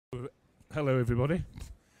Hello everybody.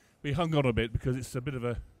 We hung on a bit because it's a bit of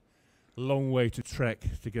a long way to trek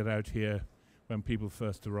to get out here when people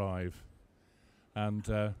first arrive. And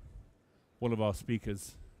one of our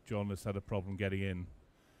speakers, John, has had a problem getting in.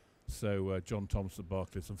 So John Thompson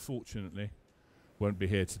Barclays, unfortunately, won't be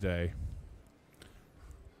here today.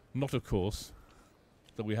 Not, of course,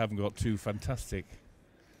 that we haven't got two fantastic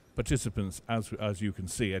participants, as you can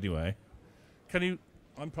see anyway. Can you...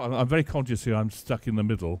 I'm very conscious here, I'm stuck in the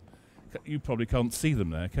middle. You probably can't see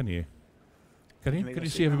them there, can you? Can you? Can you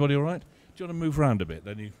see everybody all right? Do you want to move round a bit?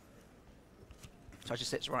 Then you. So I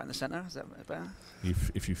just sit right in the centre. Is that better?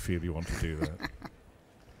 If you feel you want to do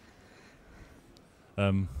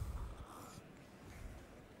that.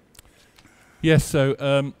 Yes.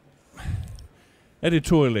 So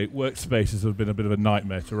editorially, workspaces have been a bit of a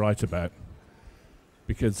nightmare to write about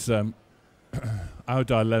because our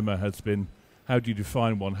dilemma has been: how do you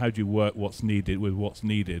define one? How do you work what's needed with what's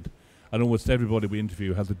needed? And almost everybody we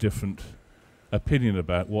interview has a different opinion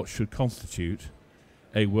about what should constitute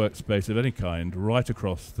a workspace of any kind right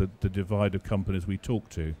across the divide of companies we talk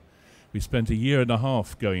to. We spent a year and a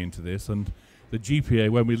half going into this, and the GPA,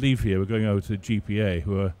 when we leave here, we're going over to the GPA,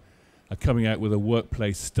 who are coming out with a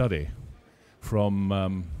workplace study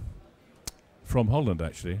from Holland,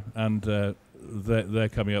 actually, and they're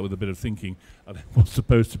coming out with a bit of thinking. And it was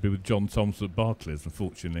supposed to be with John Thompson at Barclays,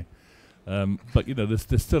 unfortunately. But you know,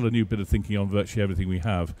 there's still a new bit of thinking on virtually everything we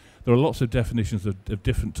have. There are lots of definitions of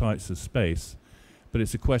different types of space, but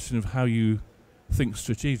it's a question of how you think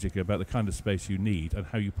strategically about the kind of space you need and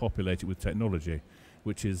how you populate it with technology,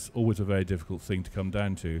 which is always a very difficult thing to come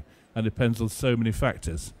down to, and depends on so many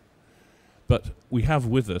factors. But we have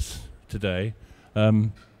with us today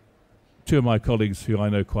two of my colleagues who I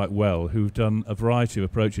know quite well, who've done a variety of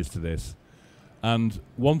approaches to this. And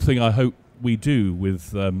one thing I hope we do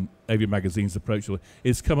with AV Magazine's approach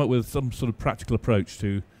is come up with some sort of practical approach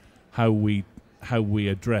to how we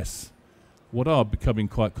address what are becoming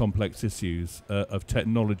quite complex issues of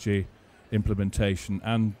technology implementation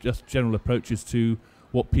and just general approaches to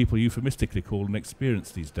what people euphemistically call an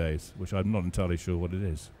experience these days, which I'm not entirely sure what it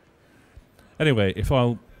is. Anyway, if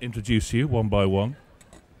I'll introduce you one by one.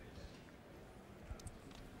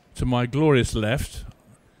 To my glorious left,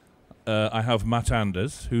 I have Matt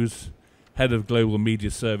Anders, who's Head of Global Media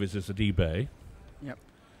Services at eBay. Yep.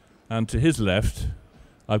 And to his left,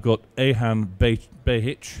 I've got Ayhan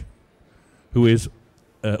Behic, who is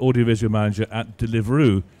Audiovisual Manager at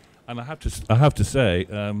Deliveroo. And I have to say,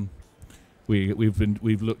 we've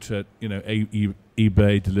looked at eBay,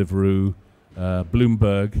 Deliveroo,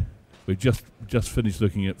 Bloomberg. We've just finished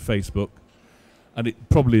looking at Facebook, and it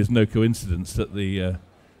probably is no coincidence that the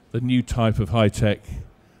new type of high-tech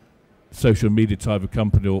social media type of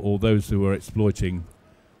company, or those who are exploiting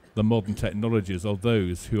the modern technologies, are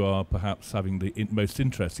those who are perhaps having the most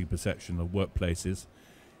interesting perception of workplaces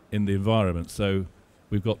in the environment. So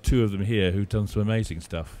we've got two of them here who've done some amazing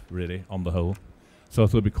stuff, really, on the whole. So I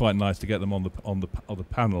thought it'd be quite nice to get them on the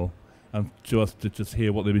panel and to us to just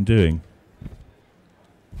hear what they've been doing.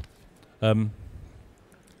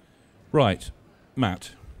 Right,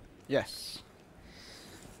 Matt. Yes.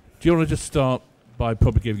 Do you want to just start by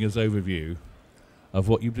probably giving us an overview of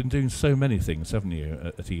what you've been doing? So many things, haven't you,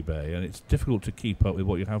 at eBay, and it's difficult to keep up with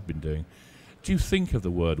what you have been doing. Do you think of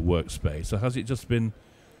the word workspace, or has it just been,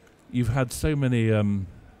 you've had so many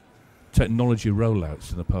technology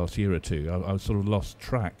rollouts in the past year or two, I've sort of lost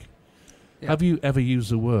track. Yeah. Have you ever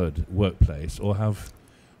used the word workplace, or have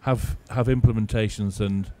implementations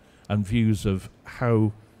and views of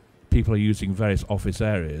how people are using various office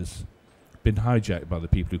areas been hijacked by the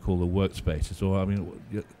people who call them workspaces? Or I mean,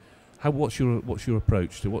 what's your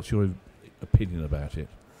approach to? What's your opinion about it?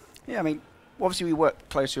 Yeah, I mean, obviously we work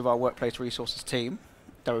closely with our workplace resources team.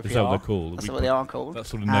 WPR. Is that what they're called? That's what they are called. That's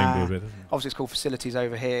sort of named of it. Obviously, it's called facilities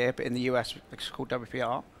over here, but in the US, it's called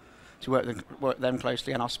WPR. So we work them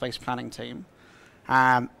closely, and our space planning team.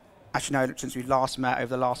 Actually, no, since we last met over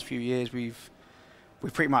the last few years, we've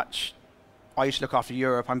pretty much. I used to look after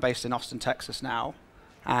Europe. I'm based in Austin, Texas now.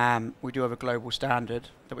 We do have a global standard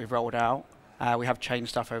that we've rolled out. We have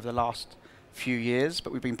changed stuff over the last few years,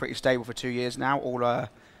 but we've been pretty stable for 2 years now.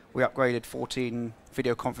 We upgraded 14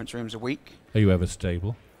 video conference rooms a week. Are you ever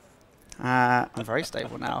stable? I'm very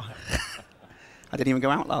stable now. I didn't even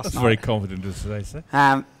go out last night. That's very confident to say so.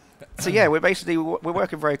 So yeah, we're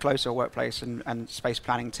working very close to our workplace and space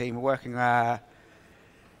planning team. We're working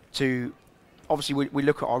to obviously we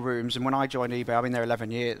look at our rooms, and when I joined eBay, I've been there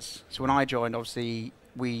 11 years. So when I joined, obviously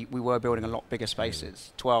we were building a lot bigger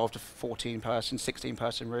spaces, 12 to 14 person, 16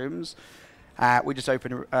 person rooms. We just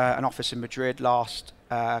opened an office in Madrid last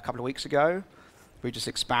couple of weeks ago. We just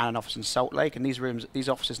expanded an office in Salt Lake, and these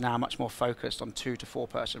offices now are much more focused on 2 to 4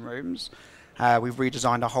 person rooms. We've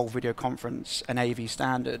redesigned our whole video conference and AV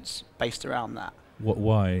standards based around that.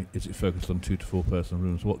 Why is it focused on 2 to 4 person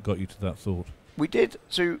rooms? What got you to that thought?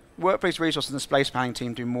 So Workplace Resource and the space planning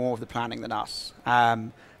team do more of the planning than us.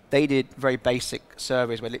 They did very basic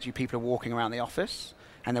surveys where literally people are walking around the office,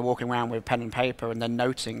 and they're walking around with a pen and paper, and they're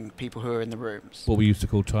noting people who are in the rooms. What we used to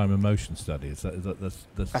call time and motion studies.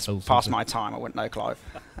 That's past my time. I wouldn't know, Clive.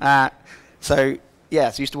 So we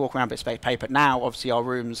used to walk around with a bit of paper. Now, obviously, our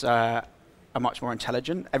rooms are much more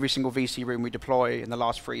intelligent. Every single VC room we deploy in the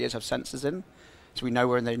last 3 years have sensors in, so we know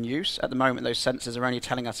when they're in use. At the moment, those sensors are only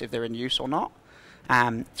telling us if they're in use or not,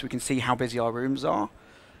 so we can see how busy our rooms are.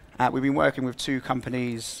 We've been working with 2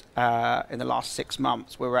 companies in the last 6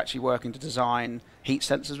 months where we're actually working to design heat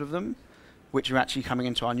sensors with them, which are actually coming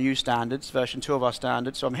into our new standards, version 2 of our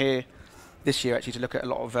standards. So I'm here this year actually to look at a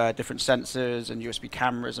lot of different sensors and USB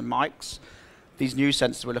cameras and mics. These new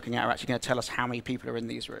sensors we're looking at are actually going to tell us how many people are in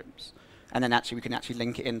these rooms. And then actually we can actually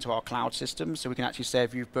link it into our cloud system. So we can actually say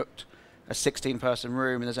if you've booked a 16-person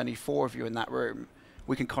room and there's only 4 of you in that room,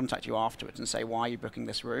 we can contact you afterwards and say, why are you booking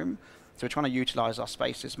this room? So we're trying to utilize our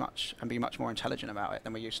space as much and be much more intelligent about it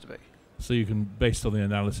than we used to be. So you can, based on the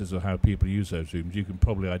analysis of how people use those rooms, you can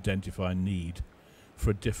probably identify a need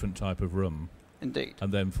for a different type of room. Indeed.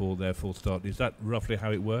 And then therefore start. Is that roughly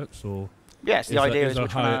how it works, or? Yes, the idea is we're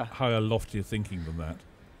trying to higher, loftier thinking than that.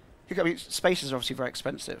 I mean, spaces are obviously very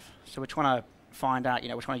expensive, so we're trying to find out.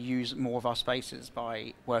 We're trying to use more of our spaces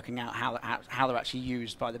by working out how they're actually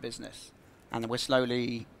used by the business, and we're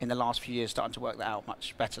slowly, in the last few years, starting to work that out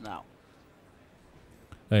much better now.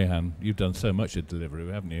 Ayhan, you've done so much at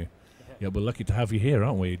Deliveroo, haven't you? Yeah, we're lucky to have you here,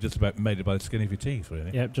 aren't we? Just about made it by the skin of your teeth,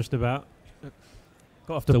 really. Yeah, just about.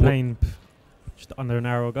 Got off the plane just under an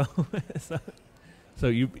hour ago. So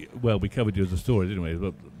we covered you as a story, didn't we?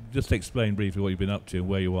 But just explain briefly what you've been up to and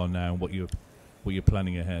where you are now and what you're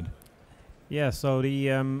planning ahead. Yeah, so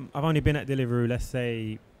I've only been at Deliveroo, let's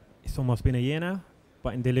say, it's almost been a year now.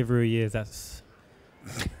 But in Deliveroo years, that's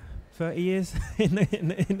 30 years in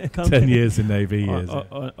the company. 10 years in Navy years.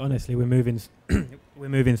 Honestly, we're moving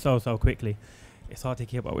so quickly. It's hard to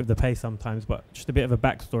keep up with the pace sometimes. But just a bit of a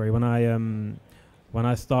backstory. When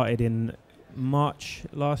I started in March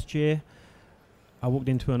last year, I walked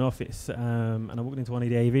into an office and I walked into one of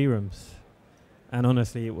the AV rooms, and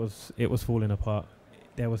honestly, it was falling apart.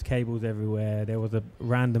 There was cables everywhere. There was a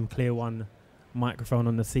random clear one microphone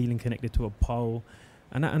on the ceiling connected to a pole,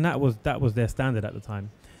 and that was their standard at the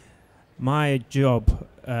time. My job,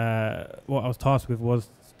 what I was tasked with, was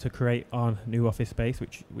to create our new office space,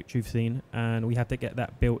 which you've seen, and we had to get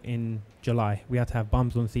that built in July. We had to have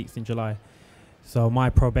bums on seats in July. So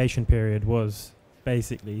my probation period was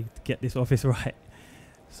basically to get this office right.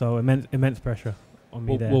 So immense pressure on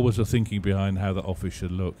me there. What was the thinking behind how the office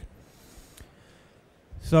should look?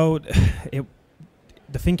 So the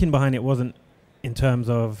thinking behind it wasn't in terms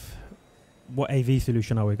of what AV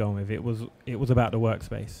solution are we going with. It was about the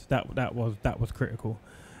workspace. That was critical.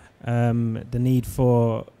 The need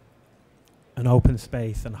for an open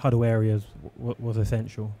space and huddle areas was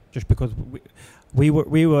essential. Just because we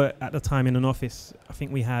were at the time in an office. I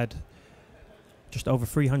think we had just over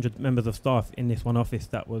 300 members of staff in this one office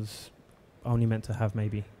that was only meant to have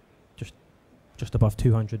maybe just above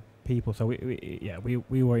 200 people. So we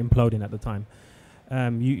were imploding at the time.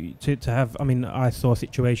 I saw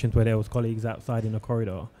situations where there was colleagues outside in the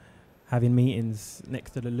corridor having meetings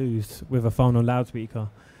next to the loos with a phone on loudspeaker.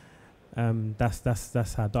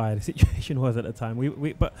 That's how dire the situation was at the time.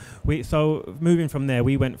 So moving from there,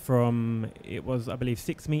 we went from, it was I believe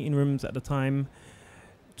 6 meeting rooms at the time,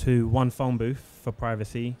 to 1 phone booth for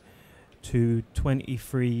privacy, to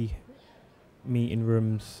 23 meeting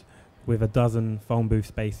rooms with a dozen phone booth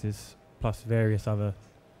spaces plus various other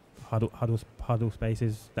huddle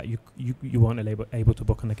spaces that you weren't able to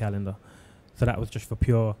book on the calendar. So that was just for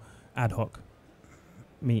pure ad hoc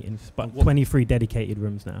meetings, but 23 dedicated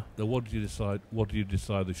rooms now. Now, what do you decide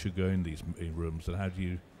that should go in these rooms, and how do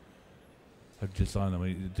you design them? I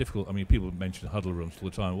mean, it's difficult. I mean, people mention huddle rooms all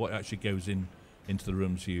the time. What actually goes into the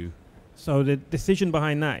rooms you? So the decision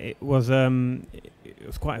behind that, it was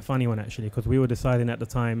quite a funny one actually, because we were deciding at the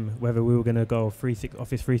time whether we were going to go Office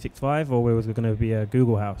 365 or we was going to be a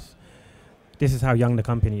Google house. This is how young the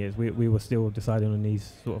company is. We were still deciding on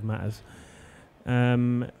these sort of matters.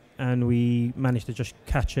 And we managed to just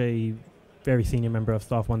catch a very senior member of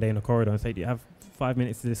staff one day in the corridor and say, do you have 5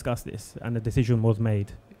 minutes to discuss this? And the decision was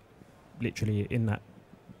made literally in that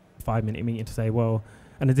 5-minute meeting to say, well,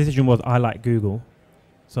 and the decision was, I like Google,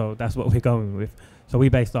 so that's what we're going with. So we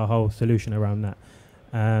based our whole solution around that.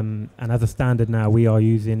 And as a standard now, we are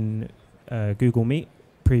using Google Meet,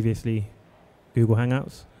 previously Google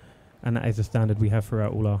Hangouts, and that is a standard we have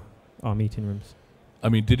throughout all our meeting rooms. I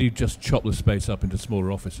mean, did you just chop the space up into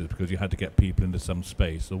smaller offices because you had to get people into some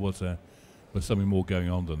space, or was something more going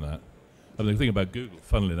on than that? I mean, the thing about Google,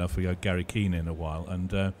 funnily enough, we had Gary Keane in a while, and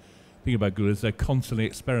the thing about Google is they're constantly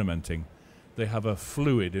experimenting. They have a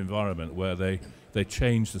fluid environment where they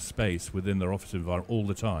change the space within their office environment all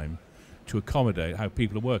the time to accommodate how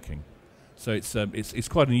people are working. So it's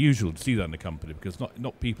quite unusual to see that in a company, because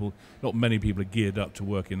not many people are geared up to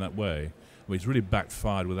work in that way. I mean, it's really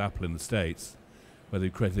backfired with Apple in the States, where they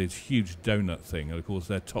created this huge donut thing, and of course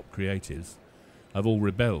their top creatives have all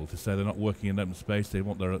rebelled to say they're not working in open space, they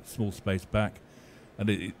want their small space back,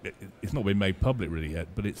 and it's not been made public really yet,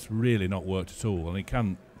 but it's really not worked at all, and it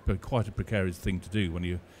can be quite a precarious thing to do when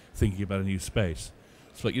you're thinking about a new space.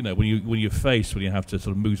 It's like, when you have to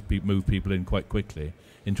sort of move people in quite quickly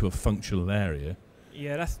into a functional area.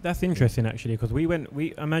 Yeah, that's interesting actually, because we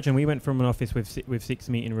went from an office with 6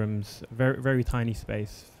 meeting rooms, very tiny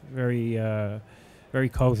space, very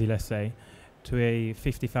cozy, let's say, to a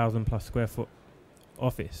 50,000 plus square foot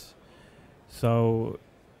office. So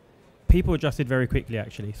people adjusted very quickly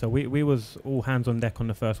actually. So we was all hands on deck on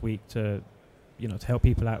the first week to help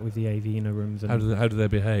people out with the AV in the rooms. And how do they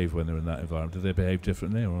behave when they're in that environment? Do they behave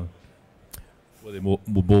differently, or were they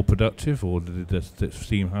more productive, or did they just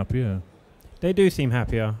seem happier? They do seem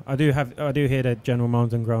happier. I do hear the general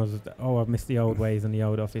moans and groans of, I've missed the old ways and the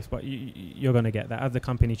old office, but you're going to get that. As the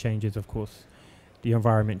company changes, of course, the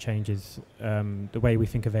environment changes, the way we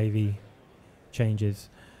think of AV changes.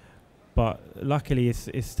 But luckily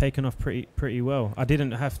it's taken off pretty well. I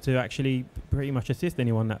didn't have to actually pretty much assist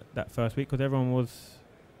anyone that first week, because everyone was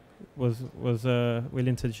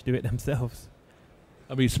willing to do it themselves.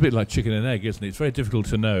 I mean, it's a bit like chicken and egg, isn't it? It's very difficult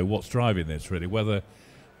to know what's driving this, really, whether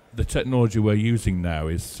the technology we're using now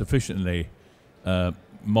is sufficiently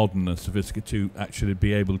modern and sophisticated to actually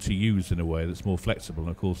be able to use in a way that's more flexible.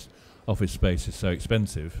 And of course, office space is so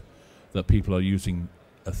expensive that people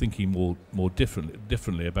are thinking more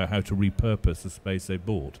differently about how to repurpose the space they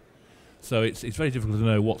bought. So it's very difficult to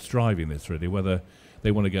know what's driving this, really, whether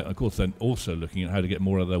they want to get, of course, then also looking at how to get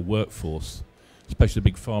more of their workforce, especially the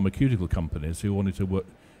big pharmaceutical companies who wanted to work,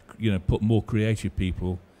 put more creative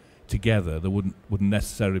people together that wouldn't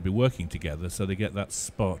necessarily be working together, so they get that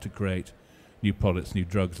spark to create new products, new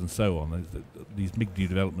drugs, and so on. These big new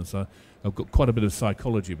developments have got quite a bit of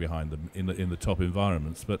psychology behind them in the top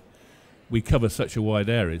environments, but we cover such a wide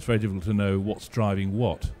area. It's very difficult to know what's driving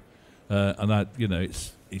what, and that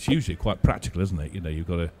it's usually quite practical, isn't it?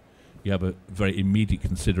 You have a very immediate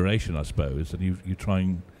consideration, I suppose, and you try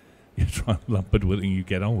and lump it with it and you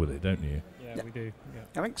get on with it, don't you? Yeah, we do.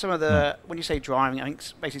 Yeah. I think some of the, when you say driving, I think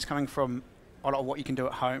basically it's coming from a lot of what you can do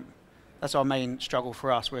at home. That's our main struggle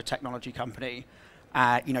for us. We're a technology company.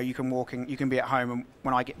 You can walk in, you can be at home, and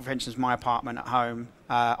when I get, for instance, my apartment at home,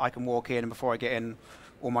 I can walk in, and before I get in,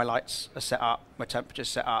 all my lights are set up, my temperature's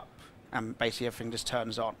set up, and basically everything just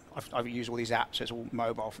turns on. I've used all these apps, so it's all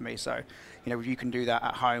mobile for me. So, if you can do that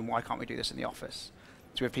at home, why can't we do this in the office?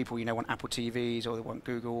 So we have people, want Apple TVs, or they want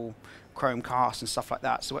Google Chromecast and stuff like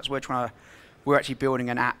that. So we're actually building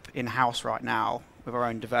an app in-house right now with our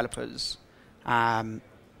own developers,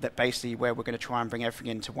 that basically where we're going to try and bring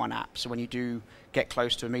everything into one app. So when you do get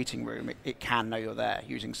close to a meeting room, it can know you're there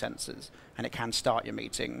using sensors, and it can start your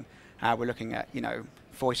meeting. We're looking at,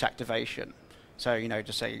 voice activation. So,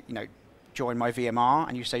 just say, join my VMR,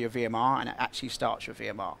 and you say your VMR, and it actually starts your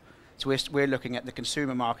VMR. So we're looking at the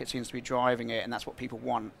consumer market seems to be driving it, and that's what people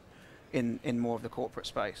want in more of the corporate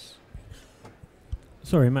space.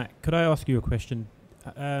 Sorry, Matt, could I ask you a question?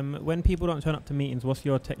 When people don't turn up to meetings, what's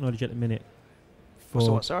your technology at the minute? What's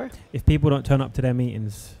the what, sorry? If people don't turn up to their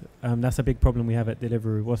meetings, that's a big problem we have at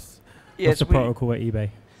Deliveroo. What's the protocol at eBay?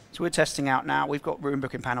 So we're testing out now. We've got room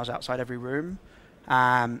booking panels outside every room.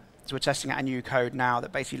 So we're testing out a new code now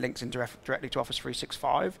that basically links in directly to Office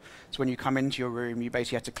 365. So when you come into your room, you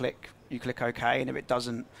basically have to click OK, and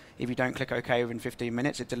if you don't click OK within 15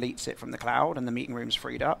 minutes, it deletes it from the cloud, and the meeting room's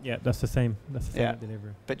freed up. Yeah, that's the same. At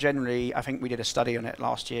Deliveroo. But generally, I think we did a study on it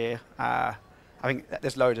last year. I think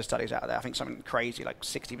there's loads of studies out there. I think something crazy, like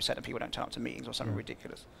 60% of people don't turn up to meetings or something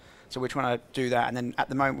ridiculous. So we're trying to do that. And then at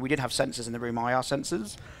the moment, we did have sensors in the room, IR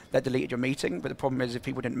sensors, that deleted your meeting. But the problem is if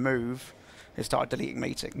people didn't move, it started deleting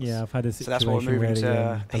meetings. Yeah, I've had a situation so that's why we're moving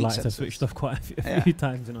to the lights have switched off quite a few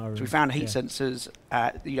times in our room. So we found heat sensors.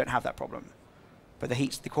 You don't have that problem. But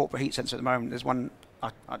the corporate heat sensor at the moment, there's one, I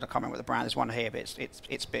can't remember what the brand, there's one here, but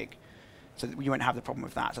it's big. So you won't have the problem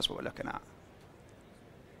with that. So that's what we're looking at.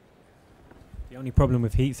 The only problem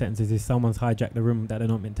with heat sensors is someone's hijacked the room that they're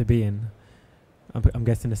not meant to be in. I'm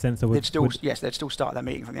guessing the sensor would... They'd still start their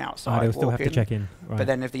meeting from the outside. They'll still have to check in. Right. But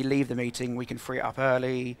then if they leave the meeting, we can free it up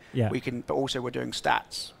early. Yeah. But also we're doing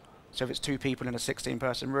stats. So if it's 2 people in a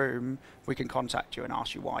 16-person room, we can contact you and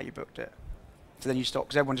ask you why you booked it. So then you stop,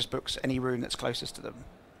 because everyone just books any room that's closest to them.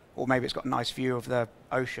 Or maybe it's got a nice view of the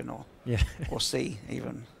ocean or sea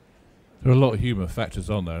even. There are a lot of human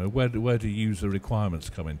factors on there. Where do user requirements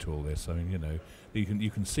come into all this? I mean, you know,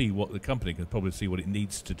 you can see what the company can probably see what it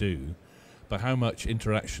needs to do, but how much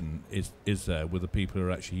interaction is there with the people who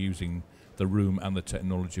are actually using the room and the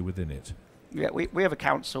technology within it? Yeah, we have a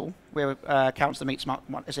council. We have a council that meets.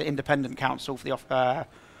 It's an independent council for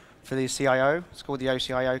the CIO. It's called the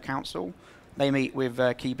OCIO Council. They meet with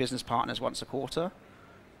key business partners once a quarter,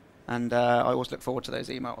 and I always look forward to those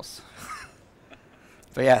emails.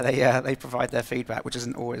 But yeah, they provide their feedback, which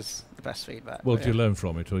isn't always the best feedback. Well, do you learn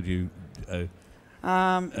from it, or do you?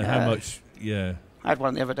 How much? Yeah. I had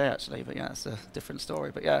one the other day actually, but yeah, it's a different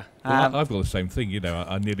story. But yeah, well, I've got the same thing. You know,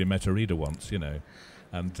 I nearly met a reader once. You know,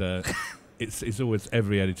 and it's always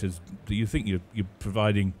every editor's. You think you're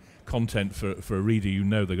providing content for a reader, you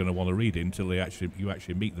know they're going to want to read it until you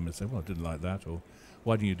actually meet them and say, well, I didn't like that, or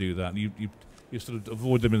why didn't you do that? And you sort of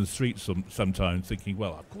avoid them in the streets sometimes, thinking,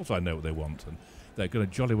 well, of course I know what they want, and they're going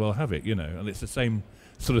to jolly well have it, you know. And it's the same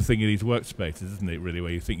sort of thing in these workspaces, isn't it, really,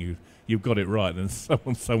 where you think you've got it right, and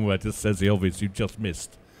someone somewhere just says the obvious you just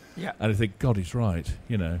missed. Yeah. And I think, God, he's right,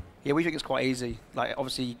 you know. Yeah, we think it's quite easy. Like,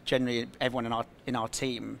 obviously, generally, everyone in our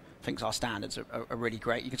team thinks our standards are really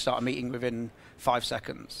great. You can start a meeting within 5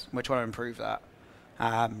 seconds. We're trying to improve that.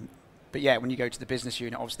 But yeah, when you go to the business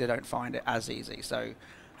unit, obviously they don't find it as easy. So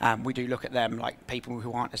we do look at them like people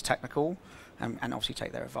who aren't as technical and obviously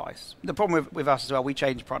take their advice. The problem with us as well, we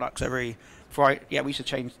change products we used to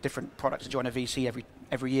change different products to join a VC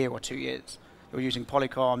every year or 2 years. You're using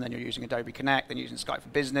Polycom, then you're using Adobe Connect, then you're using Skype for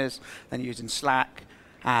Business, then you're using Slack,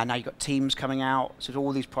 and now you've got Teams coming out. So there's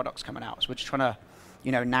all these products coming out. So we're just trying to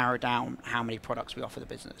narrow down how many products we offer the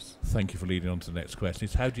business. Thank you for leading on to the next question.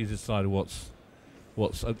 It's how do you decide what's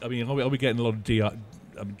I mean, are we getting a lot of DIY?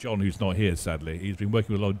 I mean, John, who's not here, sadly, he's been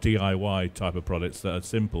working with a lot of DIY type of products that are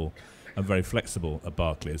simple and very flexible at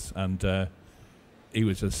Barclays. And he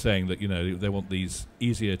was just saying that, they want these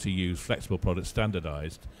easier to use, flexible products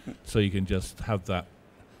standardized, so you can just have that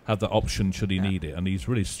option should he need it. And he's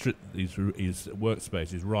really stripped his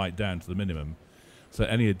workspace is right down to the minimum. So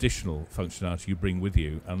any additional functionality you bring with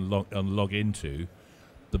you and log into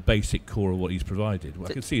the basic core of what he's provided. Well,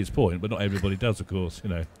 I can see his point, but not everybody does, of course.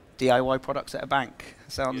 DIY products at a bank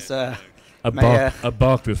sounds. A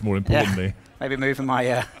Barclays, more importantly. Yeah, maybe moving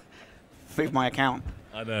my account.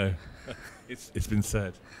 I know, it's been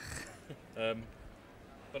said. But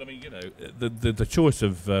I mean, the choice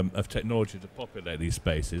of technology to populate these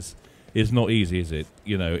spaces is not easy, is it?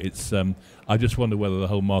 It's. I just wonder whether the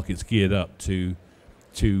whole market's geared up to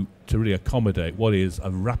really accommodate what is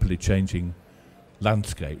a rapidly changing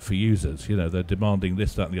landscape for users. They're demanding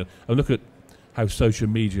this, that, and the other. And look at how social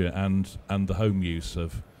media and the home use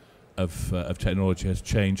of technology has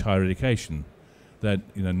changed higher education.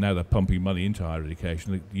 Now they're pumping money into higher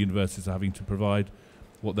education. The universities are having to provide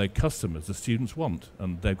what their customers, the students, want,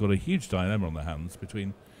 and they've got a huge dilemma on their hands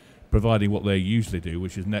between providing what they usually do,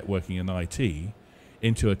 which is networking and IT,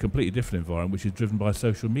 into a completely different environment, which is driven by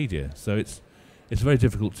social media. So it's very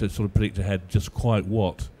difficult to sort of predict ahead just quite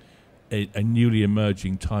what a newly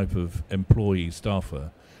emerging type of employee,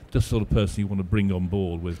 staffer, just sort of person you want to bring on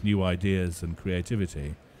board with new ideas and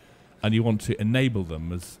creativity, and you want to enable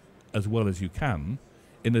them as well as you can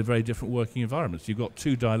in a very different working environment. So you've got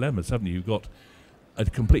two dilemmas, haven't you? You've got a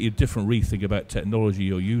completely different rethink about technology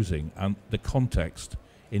you're using and the context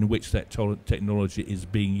in which that technology is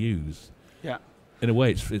being used. Yeah. In a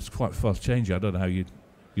way, it's quite fast changing. I don't know how you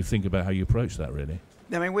think about how you approach that, really.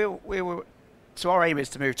 I mean, so our aim is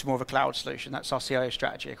to move to more of a cloud solution. That's our CIO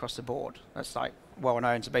strategy across the board. That's like well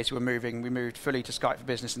known. So basically, we moved fully to Skype for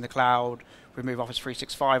Business in the cloud. We've moved Office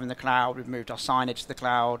 365 in the cloud. We've moved our signage to the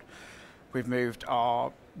cloud. We've moved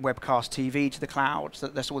our webcast TV to the cloud. So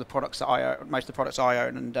that's all the products that I own, most of the products I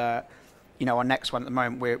own. And our next one at the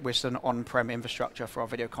moment, we're still an on-prem infrastructure for our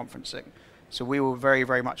video conferencing. So we were very,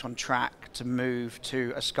 very much on track to move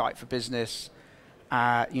to a Skype for Business.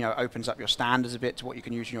 Opens up your standards a bit to what you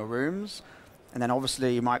can use in your rooms. And then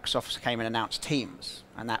obviously Microsoft came and announced Teams,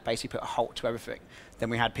 and that basically put a halt to everything. Then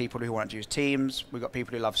we had people who wanted to use Teams. We've got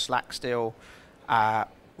people who love Slack still.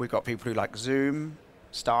 We've got people who like Zoom,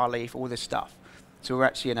 Starleaf, all this stuff. So we're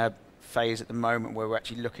actually in a phase at the moment where we're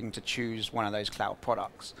actually looking to choose one of those cloud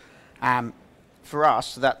products. For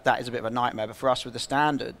us, that is a bit of a nightmare, but for us with the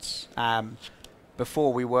standards,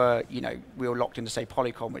 Before we were locked into, say,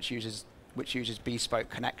 Polycom, which uses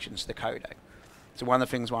bespoke connections to the codec. So one of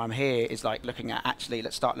the things why I'm here is like looking at, actually,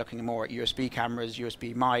 let's start looking more at USB cameras,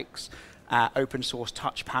 USB mics, open source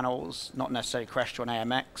touch panels, not necessarily Crestron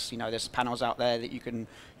AMX. There's panels out there that you can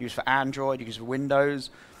use for Android, you can use for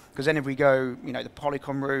Windows. Because then if we go, the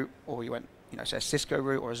Polycom route, or you went, say a Cisco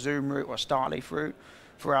route, or a Zoom route, or a Starleaf route,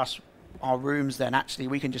 for us, our rooms, then actually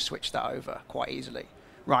we can just switch that over quite easily.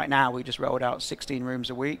 Right now, we just rolled out 16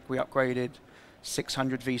 rooms a week. We upgraded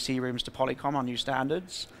 600 VC rooms to Polycom on new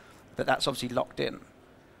standards, but that's obviously locked in.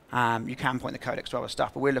 You can point the codecs to other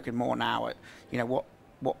stuff, but we're looking more now at, what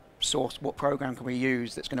program can we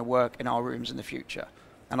use that's going to work in our rooms in the future.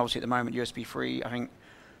 And obviously at the moment, USB 3, I think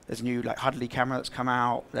there's a new Huddley camera that's come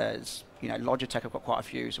out. There's, Logitech have got quite a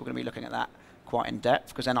few, so we're going to be looking at that quite in depth,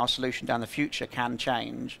 because then our solution down the future can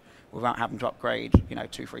change without having to upgrade,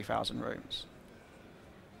 2,000-3,000 rooms.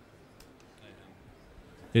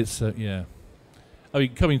 It's, yeah. I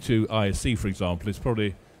mean, coming to ISE, for example, is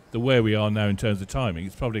probably the where we are now in terms of timing.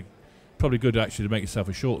 It's probably good actually to make yourself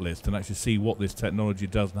a short list and actually see what this technology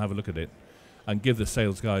does and have a look at it, and give the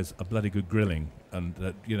sales guys a bloody good grilling, and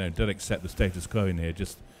don't accept the status quo in here.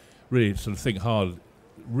 Just really sort of think hard,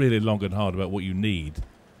 really long and hard about what you need,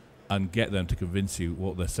 and get them to convince you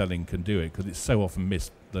what they're selling can do it, because it's so often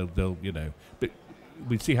missed. They'll but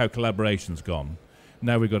we see how collaboration's gone.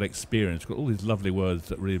 Now we've got experience, we've got all these lovely words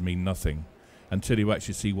that really mean nothing until you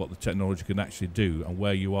actually see what the technology can actually do, and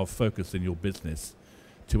where you are focused in your business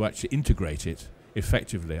to actually integrate it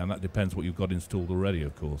effectively, and that depends what you've got installed already,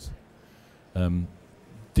 of course.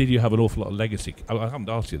 Did you have an awful lot of legacy? I haven't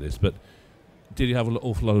asked you this, but did you have an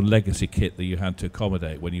awful lot of legacy kit that you had to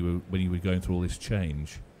accommodate when you were going through all this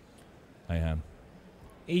change, Ayhan?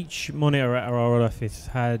 Each monitor at our office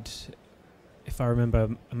had, if I remember,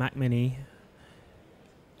 a Mac Mini,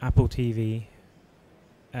 Apple TV,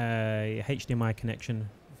 a HDMI connection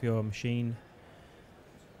for your machine,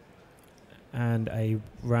 and a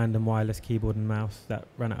random wireless keyboard and mouse that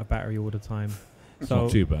ran out of battery all the time. It's not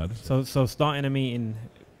too bad. So starting a meeting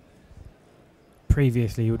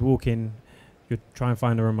previously, you would walk in, you'd try and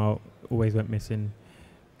find a remote, always went missing,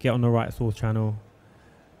 get on the right source channel,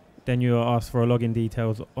 then you ask for a login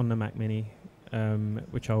details on the Mac Mini,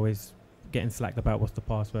 which I always getting slacked about what's the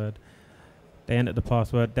password. They entered the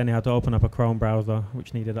password, then they had to open up a Chrome browser,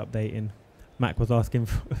 which needed updating. Mac was asking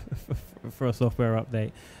for a software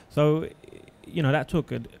update. So, that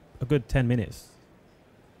took a good 10 minutes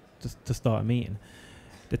to start a meeting.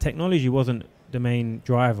 The technology wasn't the main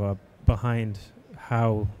driver behind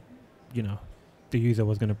how, the user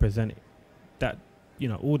was going to present it. That,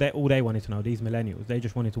 all they wanted to know, these millennials, they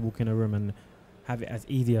just wanted to walk in a room and have it as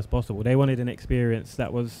easy as possible. They wanted an experience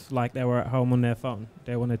that was like they were at home on their phone.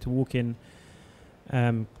 They wanted to walk in,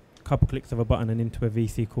 couple clicks of a button and into a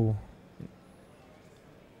VC call.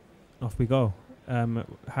 Off we go.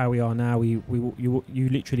 How we are now, you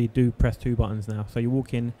literally do press 2 buttons now. So you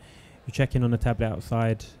walk in, you check in on the tablet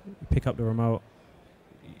outside, you pick up the remote.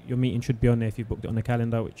 Your meeting should be on there if you booked it on the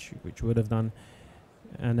calendar, which would have done,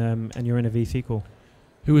 and you're in a VC call.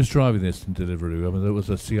 Who was driving this in Deliveroo? I mean, there was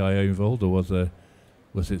a CIO involved, or was it?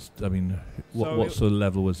 I mean, what sort of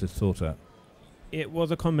level was this thought at? It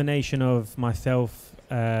was a combination of myself,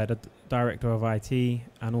 the director of IT,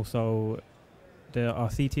 and also our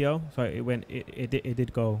CTO. So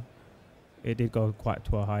it did go quite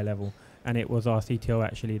to a high level, and it was our CTO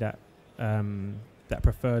actually that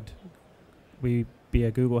preferred we be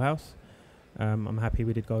a Google house. I'm happy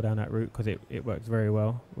we did go down that route because it works very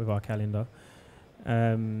well with our calendar.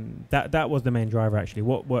 That was the main driver actually.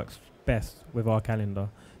 What works best with our calendar?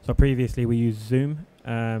 So previously we used Zoom.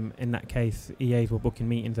 In that case, EAs were booking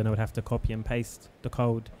meetings and they would have to copy and paste the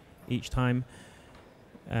code each time,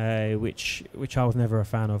 which I was never a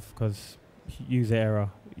fan of because user error.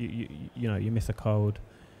 You miss a code.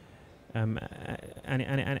 And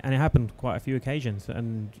it happened quite a few occasions,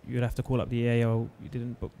 and you'd have to call up the EA. Oh, you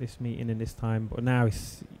didn't book this meeting in this time. But now,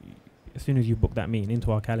 as soon as you book that meeting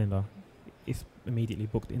into our calendar, it's immediately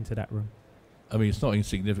booked into that room. I mean, it's not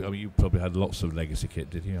insignificant. I mean, you probably had lots of legacy kit,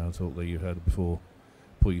 did you? I thought that you had before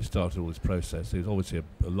you started all this process. It was obviously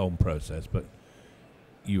a long process, but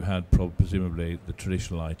you had presumably the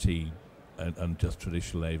traditional IT and just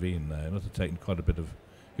traditional AV in there. It must have taken quite a bit of.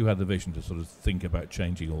 You had the vision to sort of think about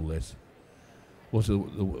changing all this. Was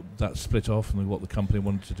it that split off and what the company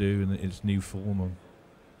wanted to do in its new form? Or?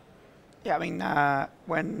 Yeah, I mean,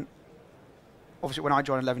 when I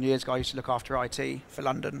joined 11 years ago, I used to look after IT for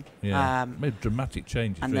London. Yeah, made dramatic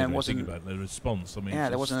changes. And really, there wasn't about the response. I mean,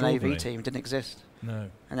 there wasn't an AV team; it didn't exist. No.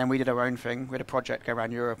 And then we did our own thing. We had a project go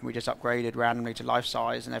around Europe, and we just upgraded randomly to life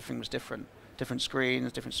size, and everything was different. different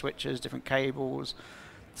screens, different switches, different cables.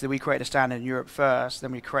 So we created a standard in Europe first,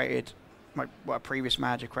 then we created, a previous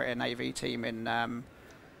manager created an AV team in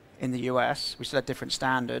the US. We still had different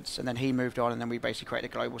standards, and then he moved on, and then we basically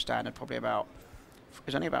created a global standard probably it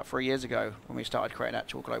was only about 3 years ago when we started creating an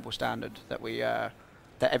actual global standard that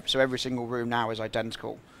so every single room now is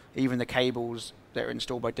identical. Even the cables that are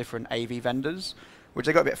installed by different AV vendors, which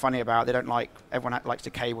they got a bit funny about. Everyone likes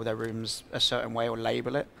to cable their rooms a certain way or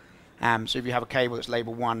label it. So if you have a cable that's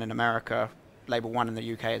label 1 in America, label 1 in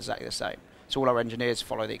the UK is exactly the same. So all our engineers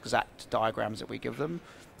follow the exact diagrams that we give them.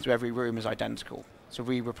 So every room is identical. So if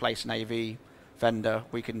we replace an AV vendor,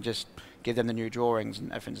 we can just give them the new drawings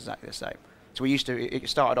and everything's exactly the same. So it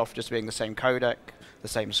started off just being the same codec, the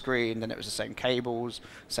same screen, then it was the same cables,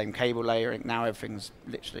 same cable layering. Now everything's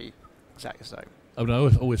literally exactly the same. I mean,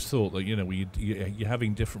 I always thought that, you're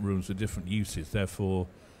having different rooms with different uses, therefore,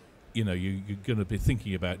 you're going to be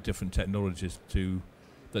thinking about different technologies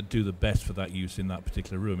that do the best for that use in that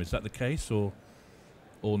particular room. Is that the case, or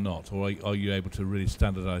not? Or are you able to really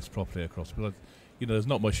standardise properly across? Because, there's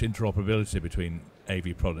not much interoperability between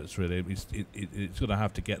AV products, really. It's going to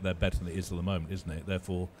have to get there better than it is at the moment, isn't it?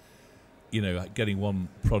 Therefore, getting one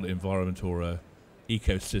product environment or a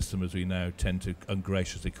ecosystem, as we now tend to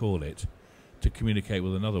ungraciously call it, to communicate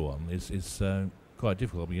with another one is quite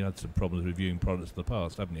difficult. I mean, you had some problems reviewing products in the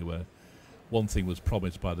past, haven't you, where one thing was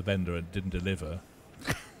promised by the vendor and didn't deliver,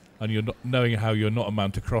 and you're not knowing how you're not a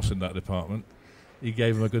man to cross in that department. You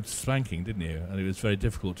gave them a good spanking, didn't you? And it was very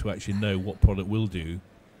difficult to actually know what product will do,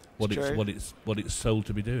 what it's sold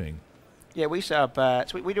to be doing. Yeah, we set up.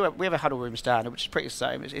 So we have a huddle room standard, which is pretty the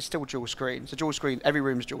same. It's still dual screen. So dual screen. Every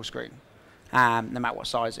room is dual screen, no matter what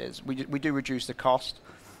size it is. We do reduce the cost.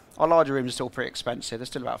 Our larger rooms are still pretty expensive. They're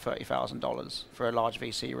still about $30,000 for a large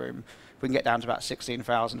VC room. We can get down to about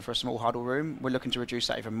 $16,000 for a small huddle room. We're looking to reduce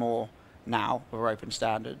that even more now with our open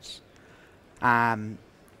standards.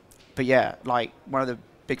 But yeah, one of the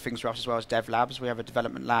big things for us as well is dev labs. We have a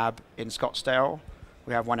development lab in Scottsdale.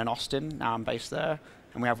 We have one in Austin. Now I'm based there.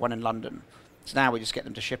 And we have one in London. So now we just get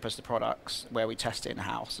them to ship us the products where we test it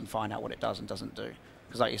in-house and find out what it does and doesn't do.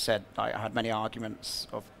 Because like you said, I had many arguments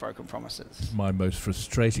of broken promises. My most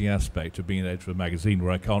frustrating aspect of being an editor of a magazine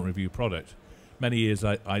where I can't review product. Many years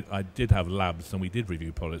I did have labs and we did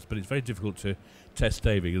review products, but it's very difficult to test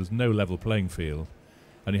AV. There's no level playing field.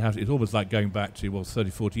 And it's almost like going back to, 30,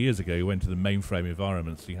 40 years ago, you went to the mainframe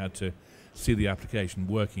environments. You had to see the application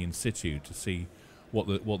working in situ to see what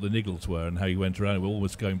the niggles were and how you went around. We're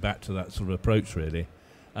always going back to that sort of approach, really.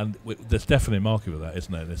 And there's definitely a market for that,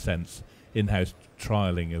 isn't there, in a sense? In-house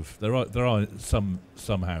trialling of there are some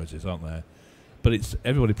houses, aren't there? But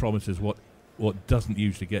everybody promises what doesn't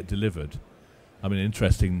usually get delivered. I mean,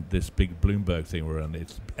 interesting, this big Bloomberg thing we're on.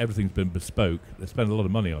 Everything's been bespoke. They spend a lot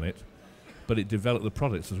of money on it, but it developed the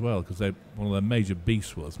products as well, because one of their major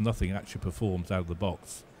beasts was nothing actually performs out of the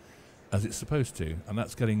box as it's supposed to, and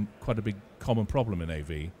that's getting quite a big common problem in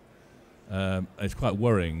AV. It's quite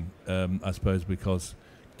worrying, I suppose, because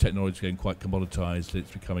technology is getting quite commoditized.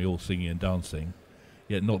 It's becoming all singing and dancing,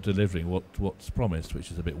 yet not delivering what's promised,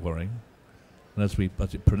 which is a bit worrying. And as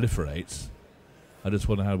it proliferates, I just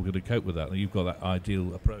wonder how we're going to cope with that. And you've got that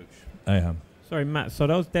ideal approach. Ayhan. Sorry, Matt, so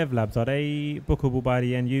those dev labs, are they bookable by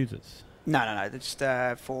the end users? No. They're just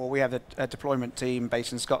we have a deployment team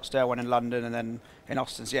based in Scottsdale, one in London, and then in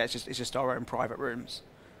Austin. So yeah, it's just our own private rooms.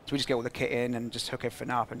 So we just get all the kit in and just hook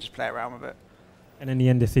everything up and just play around with it. And then the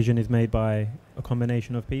end decision is made by a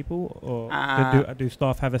combination of people, or do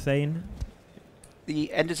staff have a say in?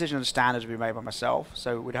 The end decision of the standards will be made by myself.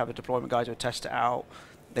 So we'd have a deployment guy who would test it out,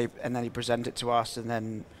 and then he'd present it to us, and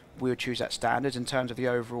then we would choose that standard. In terms of the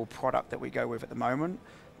overall product that we go with at the moment,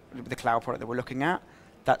 the cloud product that we're looking at,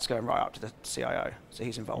 that's going right up to the CIO. So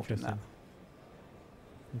he's involved in that.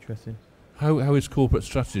 Interesting. How is corporate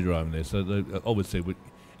strategy driving this? Obviously,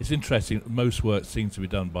 it's interesting. Most work seems to be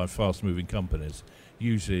done by fast-moving companies,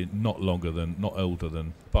 usually not older than,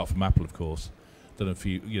 apart from Apple, of course, than a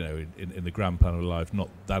few, in the grand plan of life, not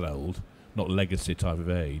that old, not legacy type of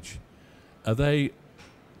age. Are they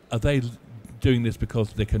doing this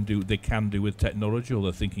because they can do with technology, or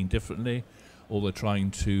they're thinking differently, or they're trying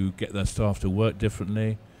to get their staff to work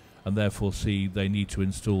differently, and therefore see they need to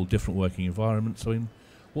install different working environments? I mean,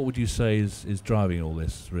 what would you say is driving all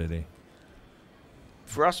this, really?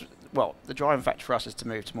 For us, the driving factor for us is to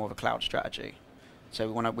move to more of a cloud strategy.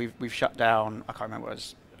 So we've shut down, I can't remember, it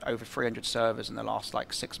was over 300 servers in the last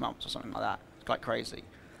 6 months or something like that. It's quite crazy.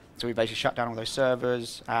 So we basically shut down all those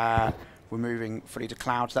servers. We're moving fully to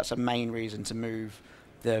cloud. So that's a main reason to move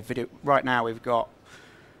the video. Right now we've got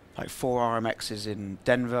like 4 RMXs in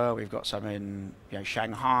Denver. We've got some in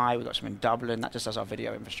Shanghai. We've got some in Dublin. That just does our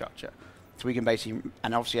video infrastructure. So we can basically,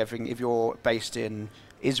 and obviously everything. If you're based in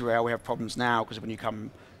Israel, we have problems now because when you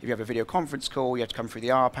come, if you have a video conference call, you have to come through the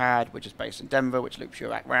RPAD, which is based in Denver, which loops you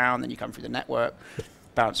back round. Then you come through the network,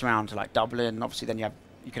 bounce around to like Dublin. And obviously, then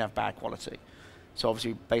you can have bad quality. So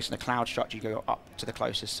obviously, based on the cloud structure, you go up to the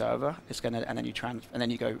closest server. It's gonna, and then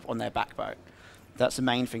you go on their backbone. That's the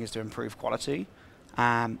main thing, is to improve quality.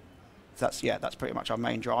 That's pretty much our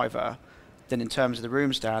main driver. Then in terms of the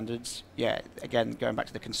room standards, again, going back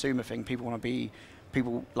to the consumer thing,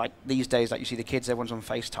 people like these days, like you see the kids, everyone's on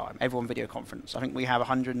FaceTime, everyone video conference. I think we have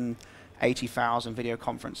 180,000 video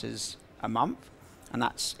conferences a month, and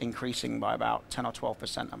that's increasing by about 10 or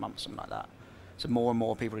 12% a month, something like that. So more and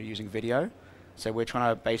more people are using video. So we're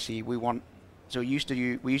trying to basically, we used to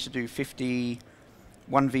do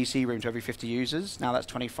one VC room to every 50 users. Now that's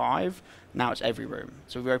 25. Now it's every room.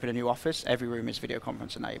 So if we open a new office, every room is video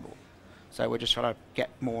conference enabled. So we're just trying to get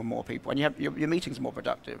more and more people. And you have your meetings are more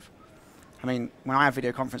productive. I mean, when I have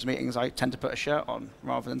video conference meetings, I tend to put a shirt on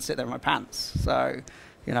rather than sit there in my pants. So,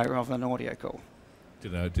 rather than an audio call.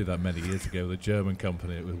 I did that many years ago with a German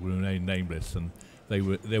company. It was remain nameless, and they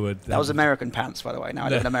were. That was American pants, by the way. Now I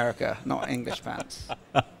live in America, not English pants.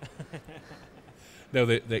 No,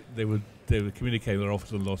 they were communicating with their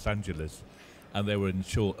office in Los Angeles, and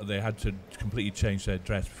they had to completely change their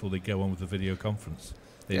dress before they go on with the video conference.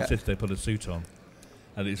 They insisted they put a suit on,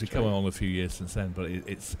 and it's come on a few years since then. But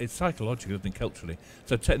it's psychological, isn't it, culturally?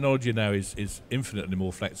 So technology now is infinitely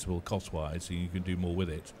more flexible cost-wise, so you can do more with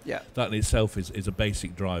it. Yeah. That in itself is a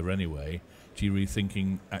basic driver anyway. To you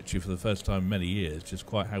rethinking, actually, for the first time in many years, just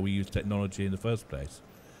quite how we use technology in the first place.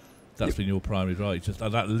 That's been your primary drive. It's just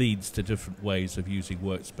that leads to different ways of using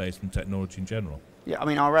workspace and technology in general. Yeah, I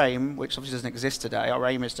mean, our aim, which obviously doesn't exist today, our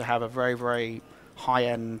aim is to have a very, very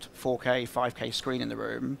high-end 4K, 5K screen in the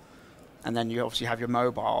room, and then you obviously have your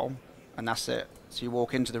mobile, and that's it. So you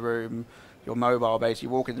walk into the room, your mobile basically,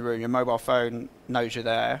 you walk in the room, your mobile phone knows you're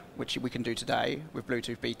there, which we can do today with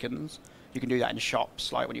Bluetooth beacons. You can do that in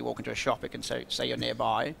shops, like when you walk into a shop, it can say you're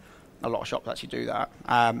nearby. A lot of shops actually do that.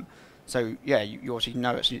 So yeah, you obviously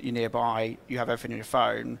know you're nearby, you have everything on your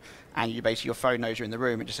phone, and your phone knows you're in the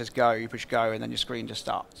room, it just says go, you push go, and then your screen just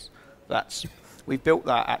starts. We've built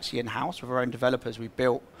that actually in-house with our own developers. We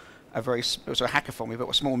built it was a hackathon, we built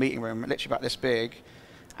a small meeting room, literally about this big,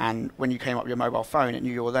 and when you came up with your mobile phone, it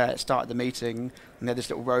knew you were there, it started the meeting, and they had this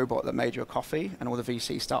little robot that made you a coffee, and all the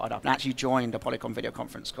VCs started up, and actually joined a Polycom video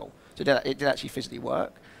conference call. So it did actually physically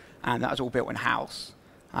work, and that was all built in-house.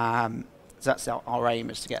 So that's our aim,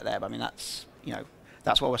 is to get there. But I mean, that's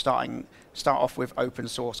why we're starting. Start off with open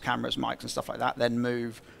source cameras, mics, and stuff like that. Then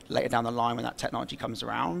move later down the line when that technology comes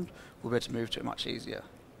around. We'll be able to move to it much easier.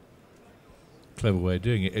 Clever way of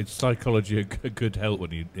doing it. It's psychology a good help when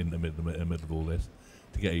you're in the middle of all this,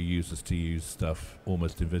 to get your users to use stuff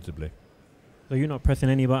almost invisibly. So you're not pressing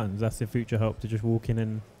any buttons. That's the future help, to just walk in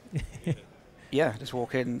and. Yeah, just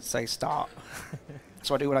walk in, say start. That's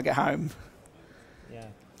what I do when I get home. Yeah.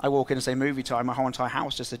 I walk in and say movie time, my whole entire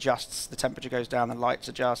house just adjusts, the temperature goes down, the lights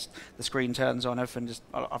adjust, the screen turns on, everything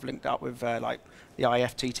I've linked up with like the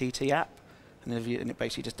IFTTT app, and it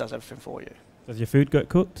basically just does everything for you. Does your food get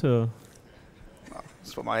cooked, or? Well,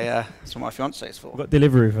 that's what my fiance is for. We've got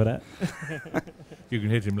Deliveroo for that. You can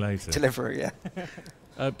hit him later. Deliveroo,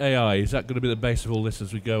 yeah. AI, is that going to be the base of all this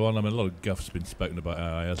as we go on? I mean, a lot of guff's been spoken about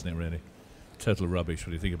AI, hasn't it, really? Total rubbish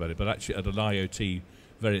when you think about it. But actually, at an IoT,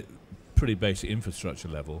 pretty basic infrastructure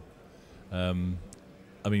level, I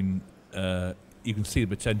mean, you can see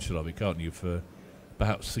the potential of it, can't you, for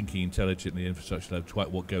perhaps thinking intelligently infrastructure level,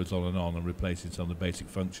 quite what goes on and replacing some of the basic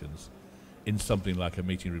functions in something like a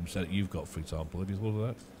meeting room set that you've got, for example. Have you thought of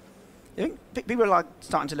that? I think people are like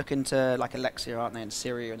starting to look into like Alexa, aren't they, and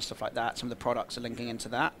Siri and stuff like that. Some of the products are linking into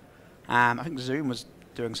that. I think Zoom was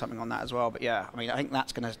doing something on that as well. But yeah, I mean, I think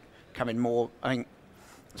that's going to come in more. I think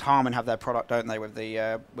Harman have their product, don't they, with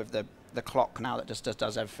the clock now that just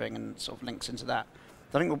does everything and sort of links into that.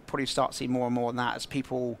 I think we'll probably start to see more and more on that as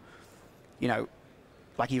people,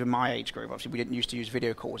 like even my age group, obviously we didn't used to use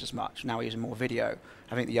video calls as much. Now we're using more video.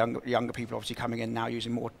 I think the younger people obviously coming in now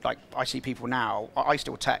using more, like I see people now, I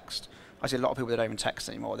still text. I see a lot of people that don't even text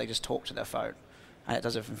anymore. They just talk to their phone and it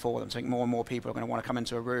does everything for them. So I think more and more people are going to want to come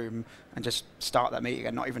into a room and just start that meeting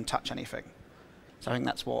and not even touch anything. So I think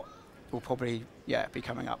that's what will probably, be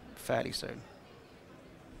coming up fairly soon.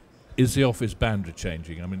 Is the office boundary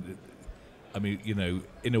changing? I mean,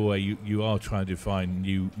 in a way, you are trying to find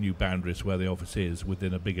new boundaries where the office is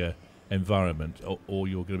within a bigger environment, or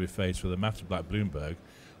you're going to be faced with a massive like Bloomberg,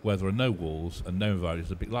 where there are no walls and no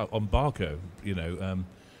environments. A bit like on Barco,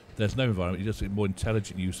 there's no environment. You just get more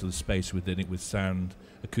intelligent use of the space within it, with sound,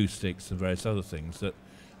 acoustics, and various other things that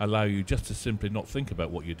allow you just to simply not think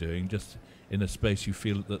about what you're doing, just in a space you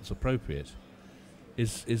feel that's appropriate.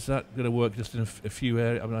 Is that going to work just in a few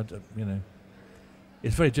areas? I mean,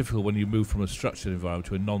 it's very difficult when you move from a structured environment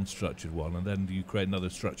to a non-structured one, and then you create another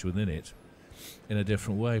structure within it in a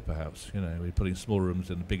different way, perhaps. We're putting small rooms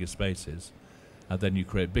in bigger spaces, and then you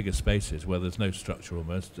create bigger spaces where there's no structure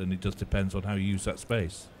almost, and it just depends on how you use that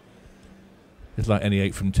space. It's like any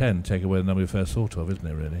 8 from 10, take away the number you first thought of, isn't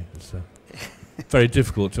it, really? It's very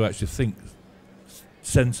difficult to actually think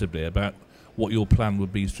sensibly about what your plan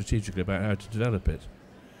would be strategically about how to develop it.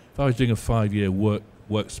 If I was doing a 5-year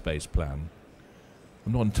workspace plan,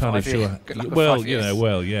 I'm not entirely sure.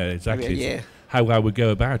 Yeah, exactly. Yeah. How I would go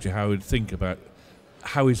about it, how I would think about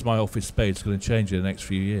how is my office space going to change in the next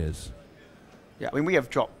few years. Yeah, I mean, we have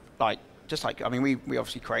dropped, we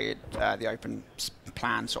obviously created the open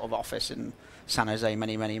plan sort of office in San Jose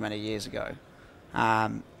many years ago.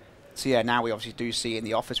 So yeah, now we obviously do see in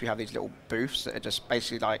the office, we have these little booths that are just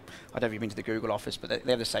basically like, I don't know if you've been to the Google office, but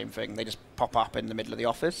they're the same thing. They just pop up in the middle of the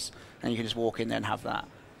office, and you can just walk in there and have that.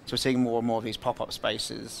 So we're seeing more and more of these pop-up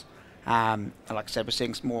spaces. And like I said, we're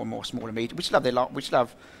seeing more and more small and medium. We still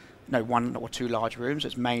have 1 or 2 large rooms.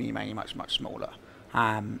 It's mainly much smaller,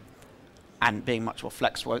 and being much more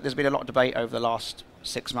flexible. There's been a lot of debate over the last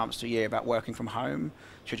 6 months to a year about working from home.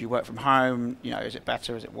 Should you work from home? Is it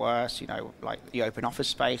better? Is it worse? Like the open office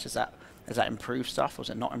space, has that improved stuff, or has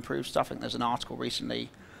it not improved stuff? I think there's an article recently,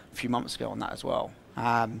 a few months ago, on that as well.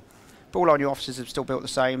 But all our new offices have still built the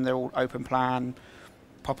same. They're all open plan,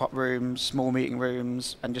 pop-up rooms, small meeting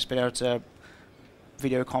rooms, and just being able to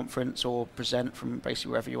video conference or present from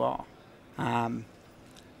basically wherever you are.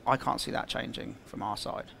 I can't see that changing from our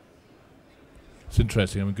side. It's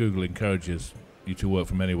interesting. I mean, Google encourages you to work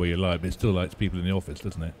from anywhere you like, but it still likes people in the office,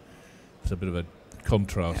 doesn't it? It's a bit of a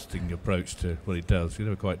contrasting approach to what it does. You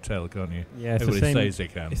never quite tell, can't you? Yeah, it's everybody says they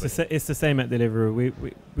can. It's the same at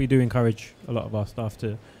Deliveroo. We do encourage a lot of our staff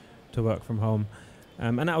to work from home,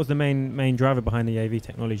 and that was the main driver behind the AV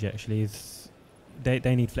technology. Actually, is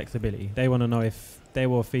they need flexibility. They want to know if they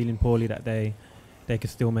were feeling poorly that they could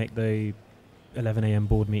still make the 11 a.m.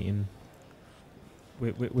 board meeting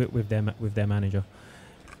with their manager.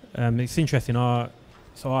 It's interesting. Our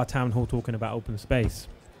town hall talking about open space.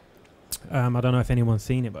 I don't know if anyone's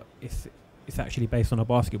seen it, but it's actually based on a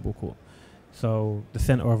basketball court. So the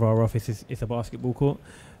centre of our office is a basketball court.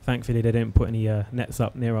 Thankfully, they didn't put any nets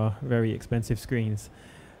up near our very expensive screens.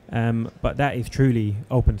 But that is truly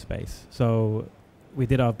open space. So we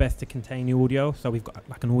did our best to contain the audio. So we've got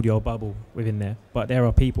like an audio bubble within there. But there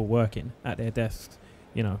are people working at their desks,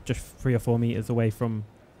 just 3 or 4 meters away from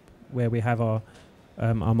where we have our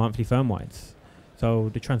monthly firm wides. So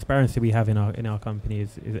the transparency we have in our company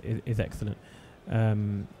is excellent.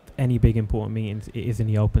 Any big important meetings, it is in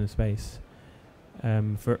the open space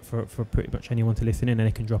for pretty much anyone to listen in, and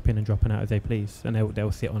they can drop in and drop out as they please. And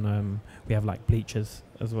they'll sit on. We have like bleachers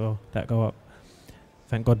as well that go up.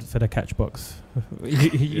 Thank God for the catch box. I'm going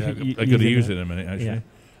to use it in a minute. Actually,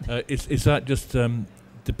 yeah. Is that just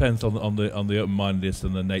depends on the open-mindedness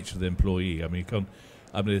and the nature of the employee? I mean,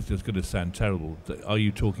 it's just going to sound terrible. Are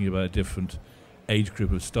you talking about a different age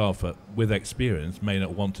group of staff that, with experience, may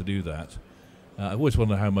not want to do that? I always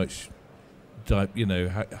wonder how much,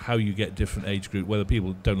 how you get different age group. Whether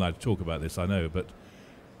people don't like to talk about this, I know, but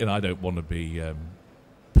I don't want to be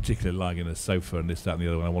particularly lying in a sofa and this, that, and the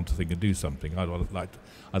other when I want to think and do something.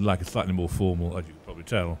 I'd like a slightly more formal. As you can probably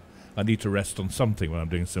tell, I need to rest on something when I'm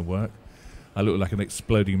doing some work. I look like an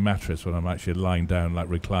exploding mattress when I'm actually lying down, like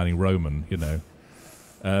reclining Roman,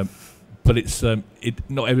 But it's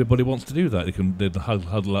not everybody wants to do that. They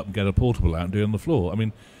huddle up and get a portable out and do it on the floor. I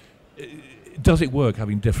mean, does it work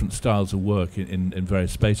having different styles of work in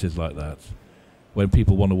various spaces like that, when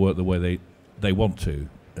people want to work the way they want to?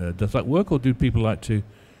 Does that work, or do people like to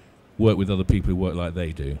work with other people who work like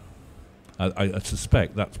they do? I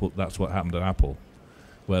suspect that's what happened at Apple,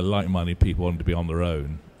 where like-minded people wanted to be on their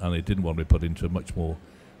own, and they didn't want to be put into a much more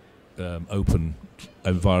open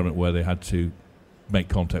environment where they had to make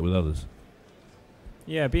contact with others.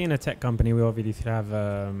 Yeah, being a tech company, we obviously have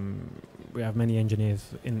many engineers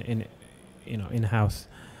in-house,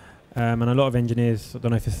 and a lot of engineers. I don't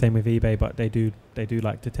know if it's the same with eBay, but they do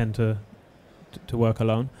like to tend to work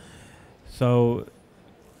alone. So,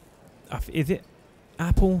 is it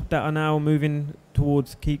Apple that are now moving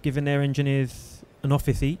towards keep giving their engineers an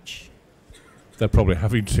office each? They're probably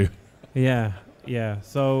having to. Yeah.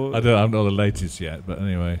 So I'm not the latest yet, but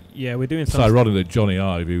anyway. Yeah, we're doing. It's ironic that Johnny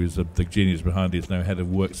Ive, who was the genius behind it, is now head of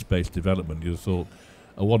workspace development. You'd have thought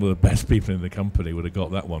And one of the best people in the company would have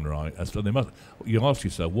got that one right. And so they must. You ask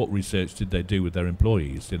yourself, what research did they do with their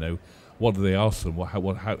employees? You know, what do they ask them?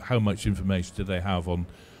 How much information did they have on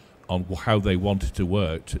how they wanted to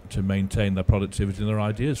work to maintain their productivity and their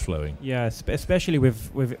ideas flowing? Yeah, especially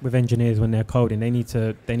with engineers when they're coding, they need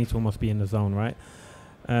to almost be in the zone, right?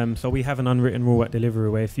 So we have an unwritten rule at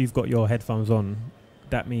Deliveroo where if you've got your headphones on,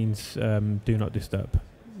 that means do not disturb.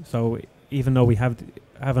 So even though we have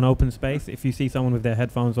an open space, if you see someone with their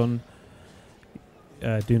headphones on,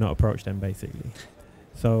 do not approach them, basically.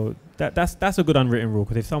 So that's a good unwritten rule,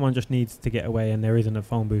 because if someone just needs to get away and there isn't a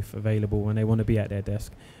phone booth available and they want to be at their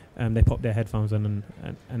desk, they pop their headphones on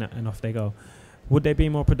and off they go. Would they be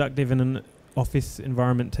more productive in an office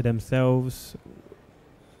environment to themselves?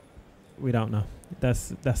 We don't know.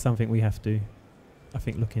 That's something we have to, I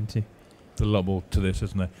think, look into. There's a lot more to this,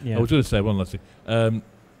 isn't there? Yeah. I was going to say one last thing.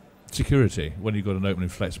 Security. When you've got an open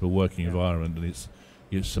and flexible working environment and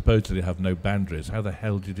you supposedly have no boundaries, how the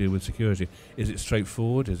hell do you deal with security? Is it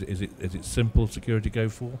straightforward? Is it simple security to go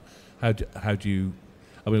for? How do you?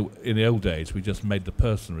 I mean, in the old days, we just made the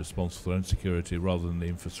person responsible for their own security rather than the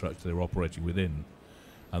infrastructure they were operating within,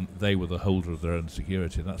 and they were the holder of their own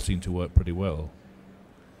security, and that seemed to work pretty well,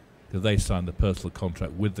 because they signed a personal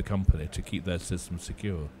contract with the company to keep their systems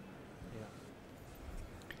secure.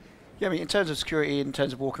 Yeah, I mean, in terms of security, in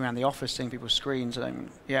terms of walking around the office, seeing people's screens, we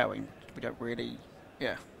don't really,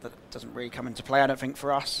 that doesn't really come into play, I don't think,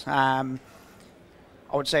 for us. I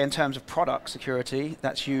would say in terms of product security,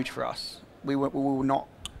 that's huge for us. We will not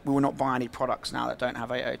buy any products now that don't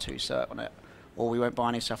have 802 cert on it, or we won't buy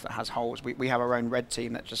any stuff that has holes. We have our own red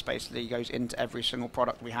team that just basically goes into every single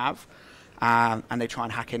product we have, and they try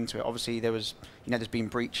and hack into it. Obviously, there's been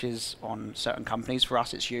breaches on certain companies. For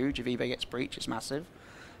us, it's huge. If eBay gets breached, it's massive.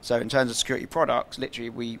 So in terms of security products, literally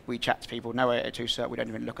we chat to people, no 802 cert, we don't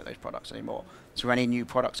even look at those products anymore. So any new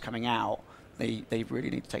products coming out, they really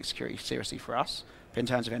need to take security seriously for us. But in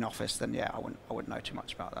terms of in-office, then I wouldn't know too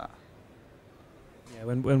much about that. Yeah,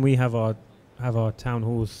 when we have our town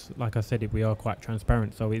halls, like I said, we are quite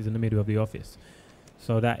transparent, so it's in the middle of the office.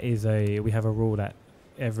 So that is we have a rule that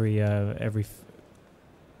every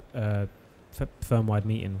firm-wide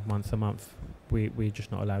meeting once a month, we're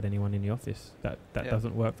just not allowed anyone in the office. That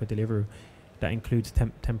doesn't work for Deliveroo. That includes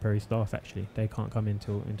temporary staff, actually. They can't come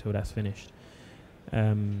until that's finished.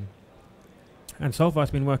 And so far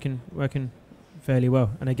it's been working fairly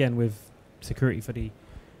well. And again, with security for the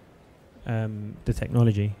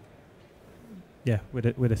technology,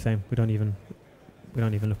 we're the same. We don't even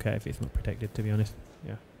look at it if it's not protected, to be honest.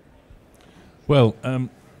 Yeah. Well, I'm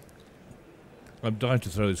dying to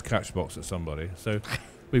throw this catch box at somebody. So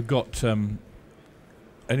we've got.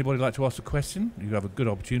 Anybody like to ask a question? You have a good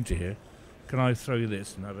opportunity here. Can I throw you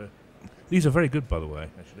this and have a? These are very good, by the way.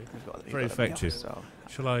 Actually, very effective.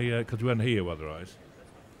 Shall I? Because we won't hear you otherwise.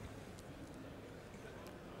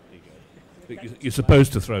 You're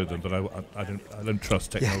supposed to throw them, but I don't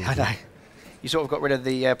trust technology. Yeah, I know. You sort of got rid of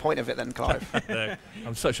the point of it then, Clive. No,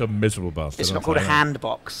 I'm such a miserable bastard. It's not called a hand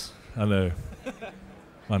box. I know.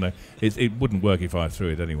 It wouldn't work if I threw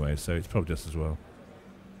it anyway, so it's probably just as well.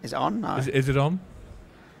 Is it on? No. Is it on?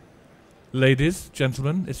 Ladies,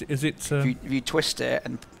 gentlemen, is it? If you twist it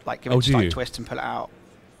and give it a slight twist and pull it out.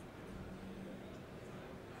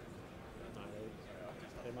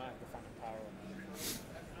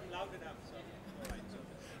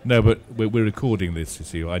 No, but we're recording this, you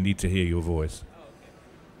see. I need to hear your voice.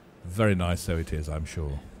 Very nice, so it is, I'm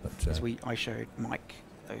sure. But I showed Mike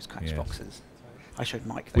those catch boxes. I showed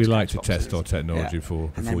Mike those we like to boxes. test our technology before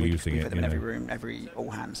using it. We put them in every room,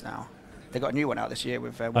 all hands now. They got a new one out this year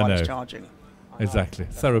with wireless charging. Exactly.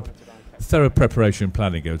 Thorough preparation and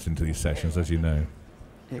planning goes into these sessions, as you know.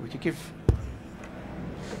 Yeah, you could give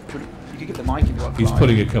the mic if you want. He's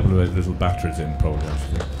putting a couple of those little batteries in, probably.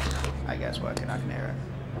 Actually. I guess working. I can hear it.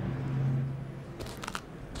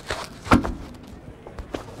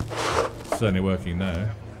 Certainly working now.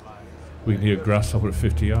 We can hear grasshopper at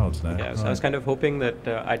 50 yards now. Yeah, so I was kind of hoping that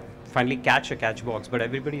I'd finally catch a catch box, but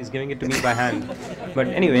everybody is giving it to me by hand. But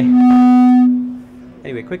anyway,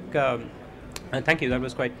 quick. Thank you. That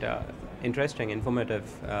was quite interesting, informative.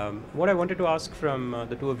 What I wanted to ask from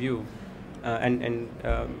the two of you,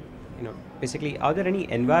 basically, are there any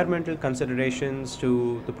environmental considerations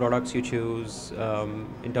to the products you choose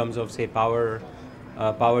in terms of, say, power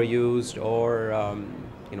used, or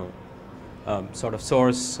sort of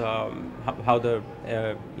source, how the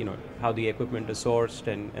equipment is sourced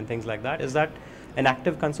and things like that? Is that an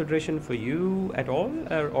active consideration for you at all,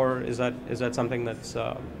 or is that something that's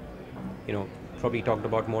probably talked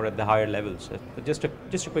about more at the higher levels? But just a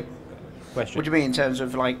quick question. What do you mean in terms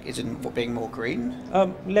of like, isn't being more green?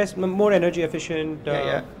 More energy efficient.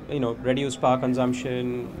 Yeah. Reduce power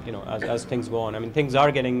consumption. As things go on. I mean, things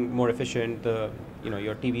are getting more efficient.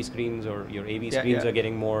 Your TV screens or your AV screens are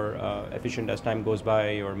getting more efficient as time goes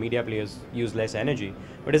by. Your media players use less energy.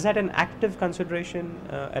 But is that an active consideration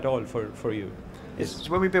at all for you?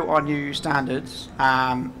 So when we built our new standards,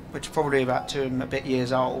 which are probably about 2 and a bit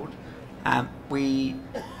years old, we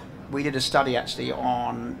did a study actually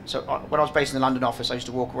on. So when I was based in the London office, I used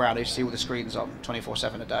to walk around. I used to see all the screens on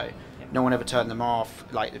 24/7 a day. No one ever turned them off,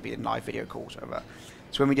 like it'd be in live video calls or whatever.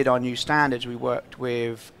 So when we did our new standards, we worked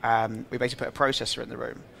with. We basically put a processor in the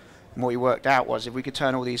room. And what we worked out was if we could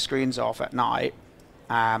turn all these screens off at night.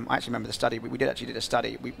 I actually remember the study. We did a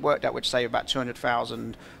study. We worked out we'd save about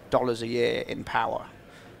 $200,000 a year in power,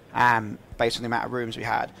 based on the amount of rooms we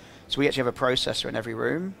had. So we actually have a processor in every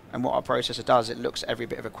room, and what our processor does, it looks at every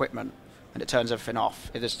bit of equipment, and it turns everything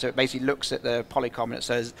off. So it basically looks at the Polycom, and it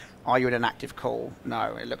says, are you in an active call?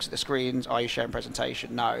 No. It looks at the screens, are you sharing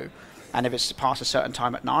presentation? No. And if it's past a certain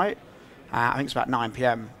time at night, I think it's about 9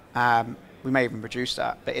 p.m., we may even reduce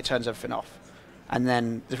that, but it turns everything off. And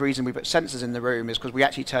then the reason we put sensors in the room is because we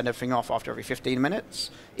actually turned everything off after every 15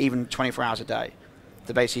 minutes, even 24 hours a day.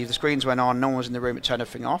 So basically, if the screens went on, no one was in the room, it turned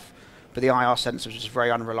everything off. But the IR sensors were just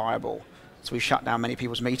very unreliable. So we shut down many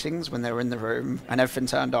people's meetings when they were in the room, and everything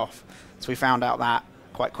turned off. So we found out that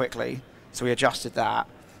quite quickly. So we adjusted that.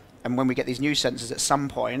 And when we get these new sensors, at some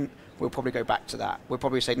point, we'll probably go back to that. We'll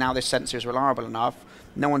probably say, now this sensor is reliable enough.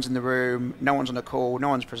 No one's in the room, no one's on a call, no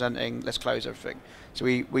one's presenting, let's close everything. So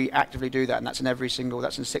we actively do that, and that's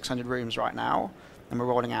in 600 rooms right now, and we're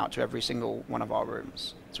rolling out to every single one of our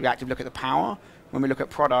rooms. So we actively look at the power. When we look at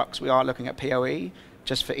products, we are looking at PoE,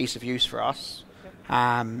 just for ease of use for us.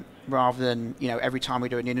 Rather than, every time we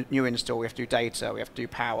do a new install, we have to do data, we have to do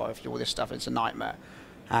power, we have to do all this stuff, it's a nightmare.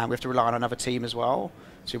 We have to rely on another team as well.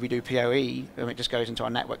 So if we do PoE, then it just goes into our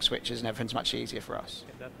network switches and everything's much easier for us.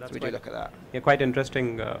 So we do look at that. Yeah, quite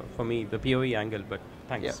interesting for me, the PoE angle, but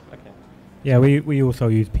thanks. Yeah. Okay. Yeah, we also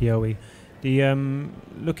use PoE. The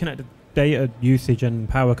looking at the data usage and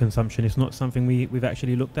power consumption is not something we've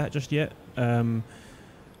actually looked at just yet.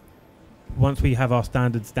 Once we have our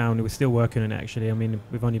standards down, we're still working on it actually. I mean,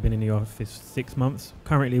 we've only been in the office 6 months.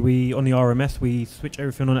 Currently, on the RMS, we switch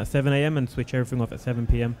everything on at 7 a.m. and switch everything off at 7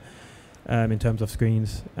 p.m. In terms of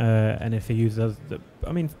screens. And if a user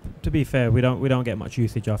does, to be fair, we don't get much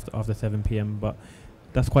usage after 7 p.m. But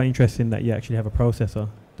that's quite interesting that you actually have a processor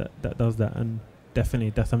that does that, and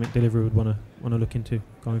definitely that's something Deliveroo would want to look into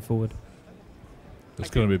going forward. It's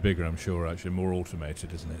going to be bigger, I'm sure. Actually, more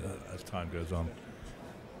automated, isn't it, as time goes on?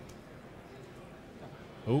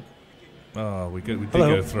 We did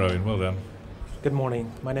go throwing. Well done. Good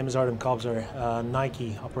morning. My name is Artem Kobzar,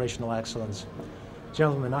 Nike Operational Excellence.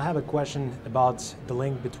 Gentlemen, I have a question about the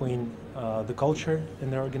link between the culture in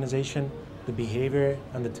the organization, the behavior,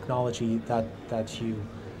 and the technology that you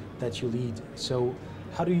lead. So,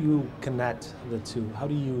 how do you connect the two? How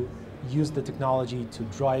do you use the technology to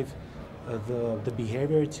drive the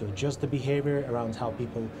behavior, to adjust the behavior around how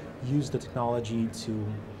people use the technology to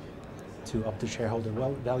up the shareholder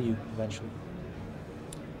value eventually?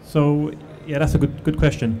 So, yeah, that's a good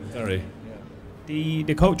question. Very.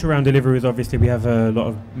 The culture around Deliveroo is obviously we have a lot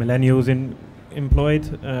of millennials employed.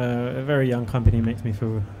 A very young company makes me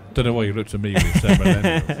feel. Don't know why you looked at me when you said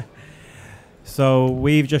millennials. So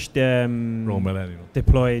we've just Wrong millennial.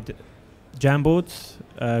 deployed Jamboards,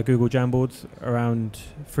 Google Jamboards, around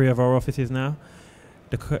 3 of our offices now.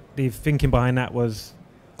 The thinking behind that was,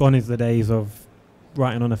 gone is the days of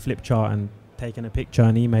writing on a flip chart and taking a picture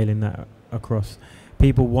and emailing that across.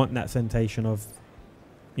 People want that sensation of,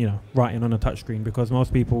 writing on a touchscreen, because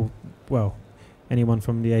most people, well, anyone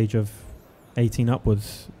from the age of 18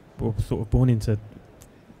 upwards were sort of born into,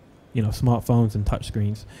 smartphones and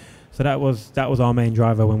touchscreens. So that was our main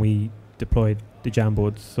driver when we deployed the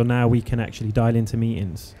Jamboards. So now we can actually dial into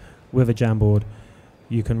meetings with a Jamboard.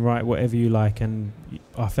 You can write whatever you like, and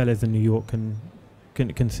our fellas in New York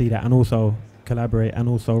can see that, and also collaborate and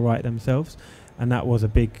also write themselves. And that was a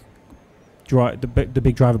big the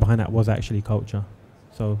big driver behind that was actually culture.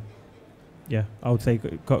 So yeah, I would say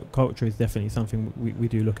culture is definitely something we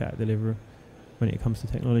do look at Deliveroo when it comes to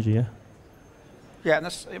technology. Yeah, and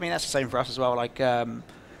that's the same for us as well. Like,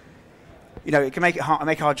 it can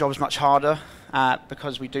make our jobs much harder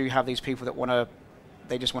because we do have these people that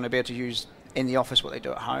they just want to be able to use in the office what they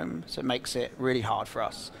do at home. So it makes it really hard for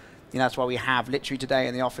us. That's why we have literally today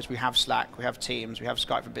in the office, we have Slack, we have Teams, we have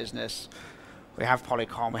Skype for Business, we have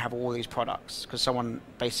Polycom, we have all these products, because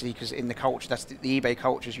because in the culture, that's the eBay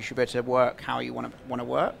culture, is you should be able to work how you want to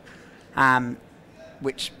work,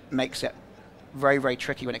 which makes it very, very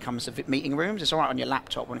tricky when it comes to meeting rooms. It's all right on your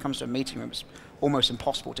laptop. When it comes to a meeting room, it's almost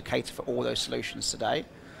impossible to cater for all those solutions today.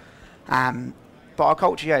 But our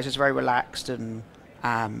culture, yeah, is just very relaxed, and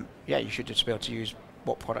yeah, you should just be able to use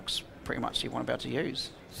what products pretty much you want to be able to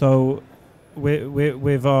use. So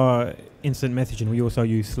with our instant messaging, we also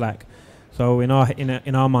use Slack. So in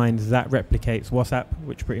our minds, that replicates WhatsApp,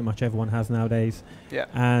 which pretty much everyone has nowadays. Yeah.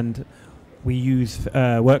 And we use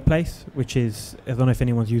Workplace, which is, I don't know if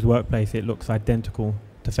anyone's used Workplace, it looks identical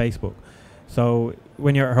to Facebook. So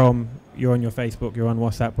when you're at home, you're on your Facebook, you're on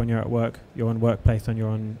WhatsApp. When you're at work, you're on Workplace and you're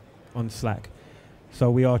on Slack. So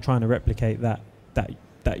we are trying to replicate that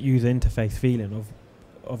user interface feeling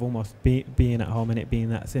of almost being at home and it being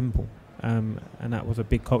that simple. And that was a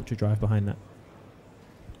big culture drive behind that.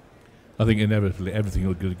 I think inevitably everything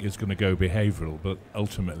is going to go behavioural, but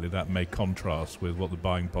ultimately that may contrast with what the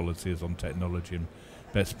buying policy is on technology and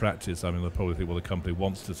best practice. I mean, they'll probably think what the company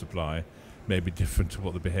wants to supply may be different to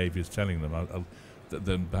what the behaviour is telling them.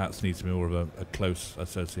 Then perhaps needs to be more of a close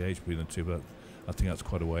association between the two, but I think that's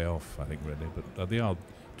quite a way off, I think, really. But they are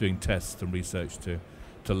doing tests and research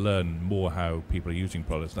to learn more how people are using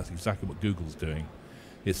products. That's exactly what Google's doing.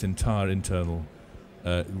 Its entire internal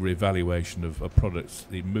reevaluation of products.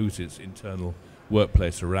 It moves its internal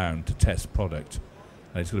workplace around to test product,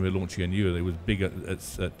 and it's going to be launching a new. It was big at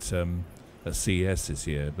CES this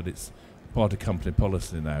year, but it's part of company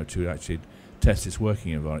policy now to actually test its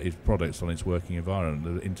working environment, its products on its working environment.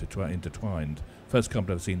 They're intertwined. First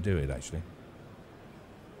company I've seen do it, actually.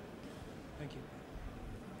 Thank you.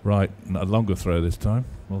 Right, a longer throw this time.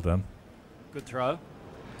 Well done. Good throw.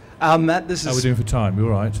 Matt, this How are we is doing for time? You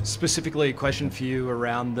all right? specifically a question for you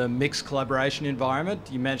around the mixed collaboration environment.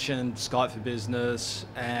 You mentioned Skype for Business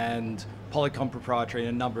and Polycom Proprietary in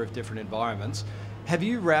a number of different environments. Have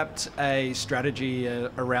you wrapped a strategy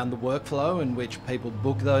around the workflow in which people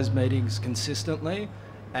book those meetings consistently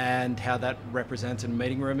and how that represents a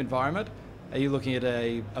meeting room environment? Are you looking at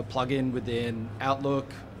a plugin within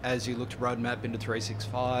Outlook as you look to roadmap into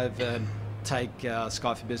 365 and take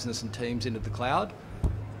Skype for Business and Teams into the cloud?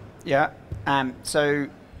 Yeah, so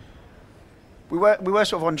we were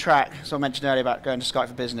sort of on track. So I mentioned earlier about going to Skype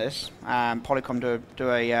for Business. Polycom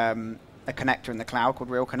do a connector in the cloud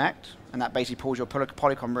called Real Connect, and that basically pulls your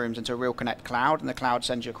Polycom rooms into a Real Connect cloud, and the cloud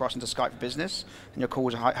sends you across into Skype for Business, and your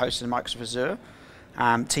calls are hosted in Microsoft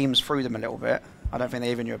Azure. Teams threw them a little bit. I don't think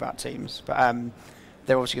they even knew about Teams, but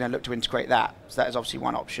they're obviously going to look to integrate that. So that is obviously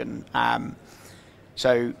one option.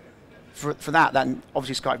 So for that, then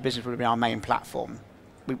obviously Skype for Business would have been our main platform.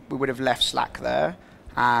 We would have left Slack there.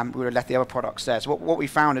 We would have left the other products there. So what we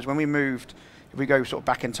found is when we moved, if we go sort of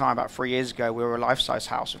back in time, about 3 years ago, we were a life-size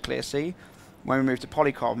house of ClearSea. When we moved to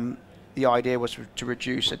Polycom, the idea was to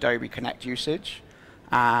reduce Adobe Connect usage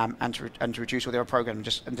and to reduce all the other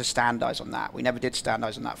programs and to standardize on that. We never did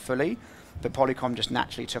standardize on that fully, but Polycom just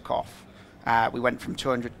naturally took off. We went from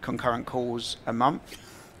 200 concurrent calls a month.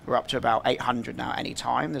 We're up to about 800 now at any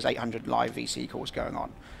time. There's 800 live VC calls going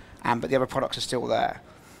on. But the other products are still there.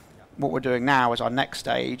 What we're doing now is our next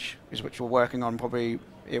stage, which we're working on,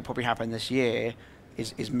 it'll probably happen this year,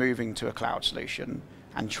 is moving to a cloud solution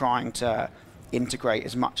and trying to integrate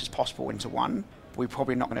as much as possible into one. We're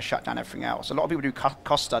probably not going to shut down everything else. A lot of people do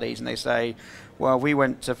cost studies and they say, well, we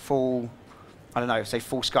went to full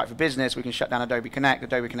Skype for Business, we can shut down Adobe Connect.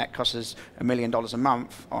 Adobe Connect costs us $1 million a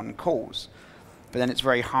month on calls. But then it's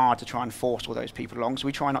very hard to try and force all those people along. So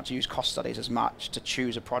we try not to use cost studies as much to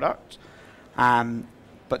choose a product.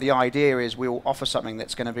 But the idea is we'll offer something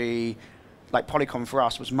that's going to be, like Polycom for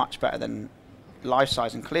us was much better than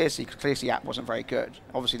Lifesize and ClearSea, because ClearSea app wasn't very good.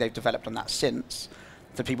 Obviously they've developed on that since,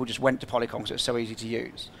 so people just went to Polycom because it was so easy to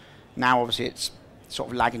use. Now obviously it's sort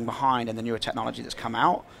of lagging behind in the newer technology that's come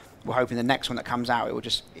out. We're hoping the next one that comes out,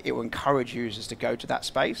 it will encourage users to go to that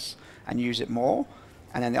space and use it more.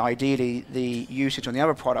 And then ideally, the usage on the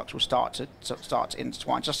other products will start to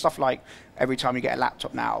intertwine. Just stuff like every time you get a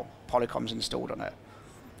laptop now, Polycom's installed on it.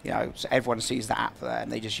 So everyone sees the app there,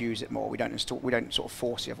 and they just use it more. We don't sort of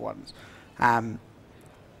force the other ones.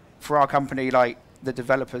 For our company, like the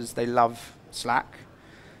developers, they love Slack.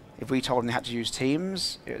 If we told them they had to use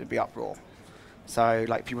Teams, it would be uproar. So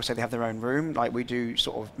like people say they have their own room, like we do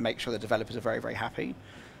sort of make sure the developers are very, very happy.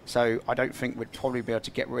 So I don't think we'd probably be able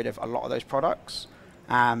to get rid of a lot of those products.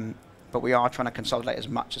 But we are trying to consolidate as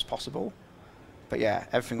much as possible. But yeah,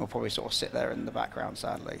 everything will probably sort of sit there in the background,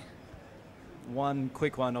 sadly. One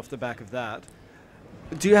quick one off the back of that.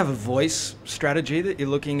 Do you have a voice strategy that you're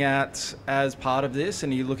looking at as part of this,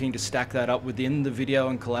 and are you looking to stack that up within the video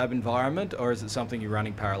and collab environment, or is it something you're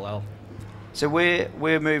running parallel? So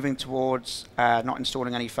we're moving towards not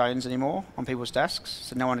installing any phones anymore on people's desks.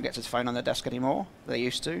 So no one gets his phone on their desk anymore. They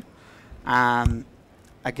used to.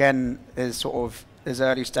 Again, there's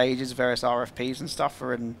early stages. Various RFPs and stuff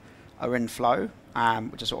are in flow,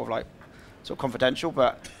 which is sort of confidential.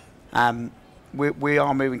 But we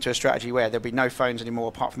are moving to a strategy where there'll be no phones anymore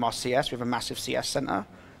apart from our CS. We have a massive CS center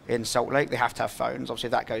in Salt Lake. They have to have phones. Obviously,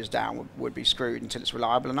 if that goes down, would be screwed until it's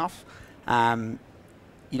reliable enough.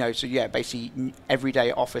 So yeah, basically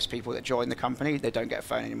everyday office people that join the company, they don't get a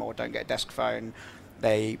phone anymore, don't get a desk phone.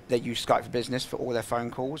 They use Skype for Business for all their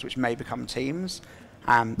phone calls, which may become Teams.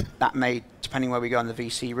 That may, depending where we go on the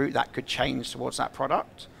VC route, that could change towards that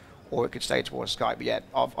product, or it could stay towards Skype. But yeah,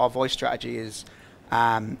 our voice strategy is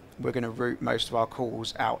we're going to route most of our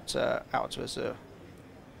calls out to Azure.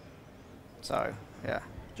 So yeah.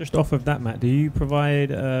 Just off of that, Matt, do you provide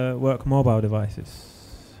work mobile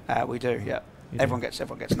devices? We do, yeah. Everyone gets an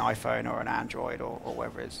iPhone or an Android or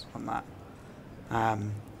whatever it is on that.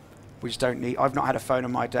 We just don't need. I've not had a phone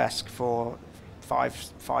on my desk for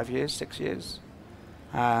 5 years, 6 years.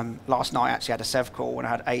 Last night I actually had a Sev call when I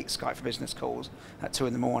had 8 Skype for Business calls at 2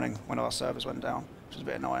 in the morning when our servers went down, which was a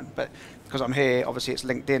bit annoying. But because I'm here, obviously it's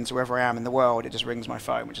linked in, so wherever I am in the world, it just rings my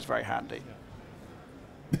phone, which is very handy.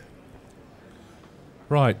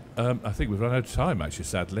 Right, I think we've run out of time, actually,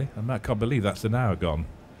 sadly. I can't believe that's an hour gone.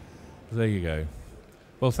 There you go.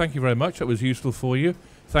 Well, thank you very much. That was useful for you.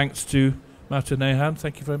 Thanks to Matt and Ayhan.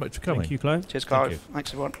 Thank you very much for coming. Thank you, Clive. Cheers, Clive. Thanks,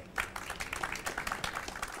 everyone.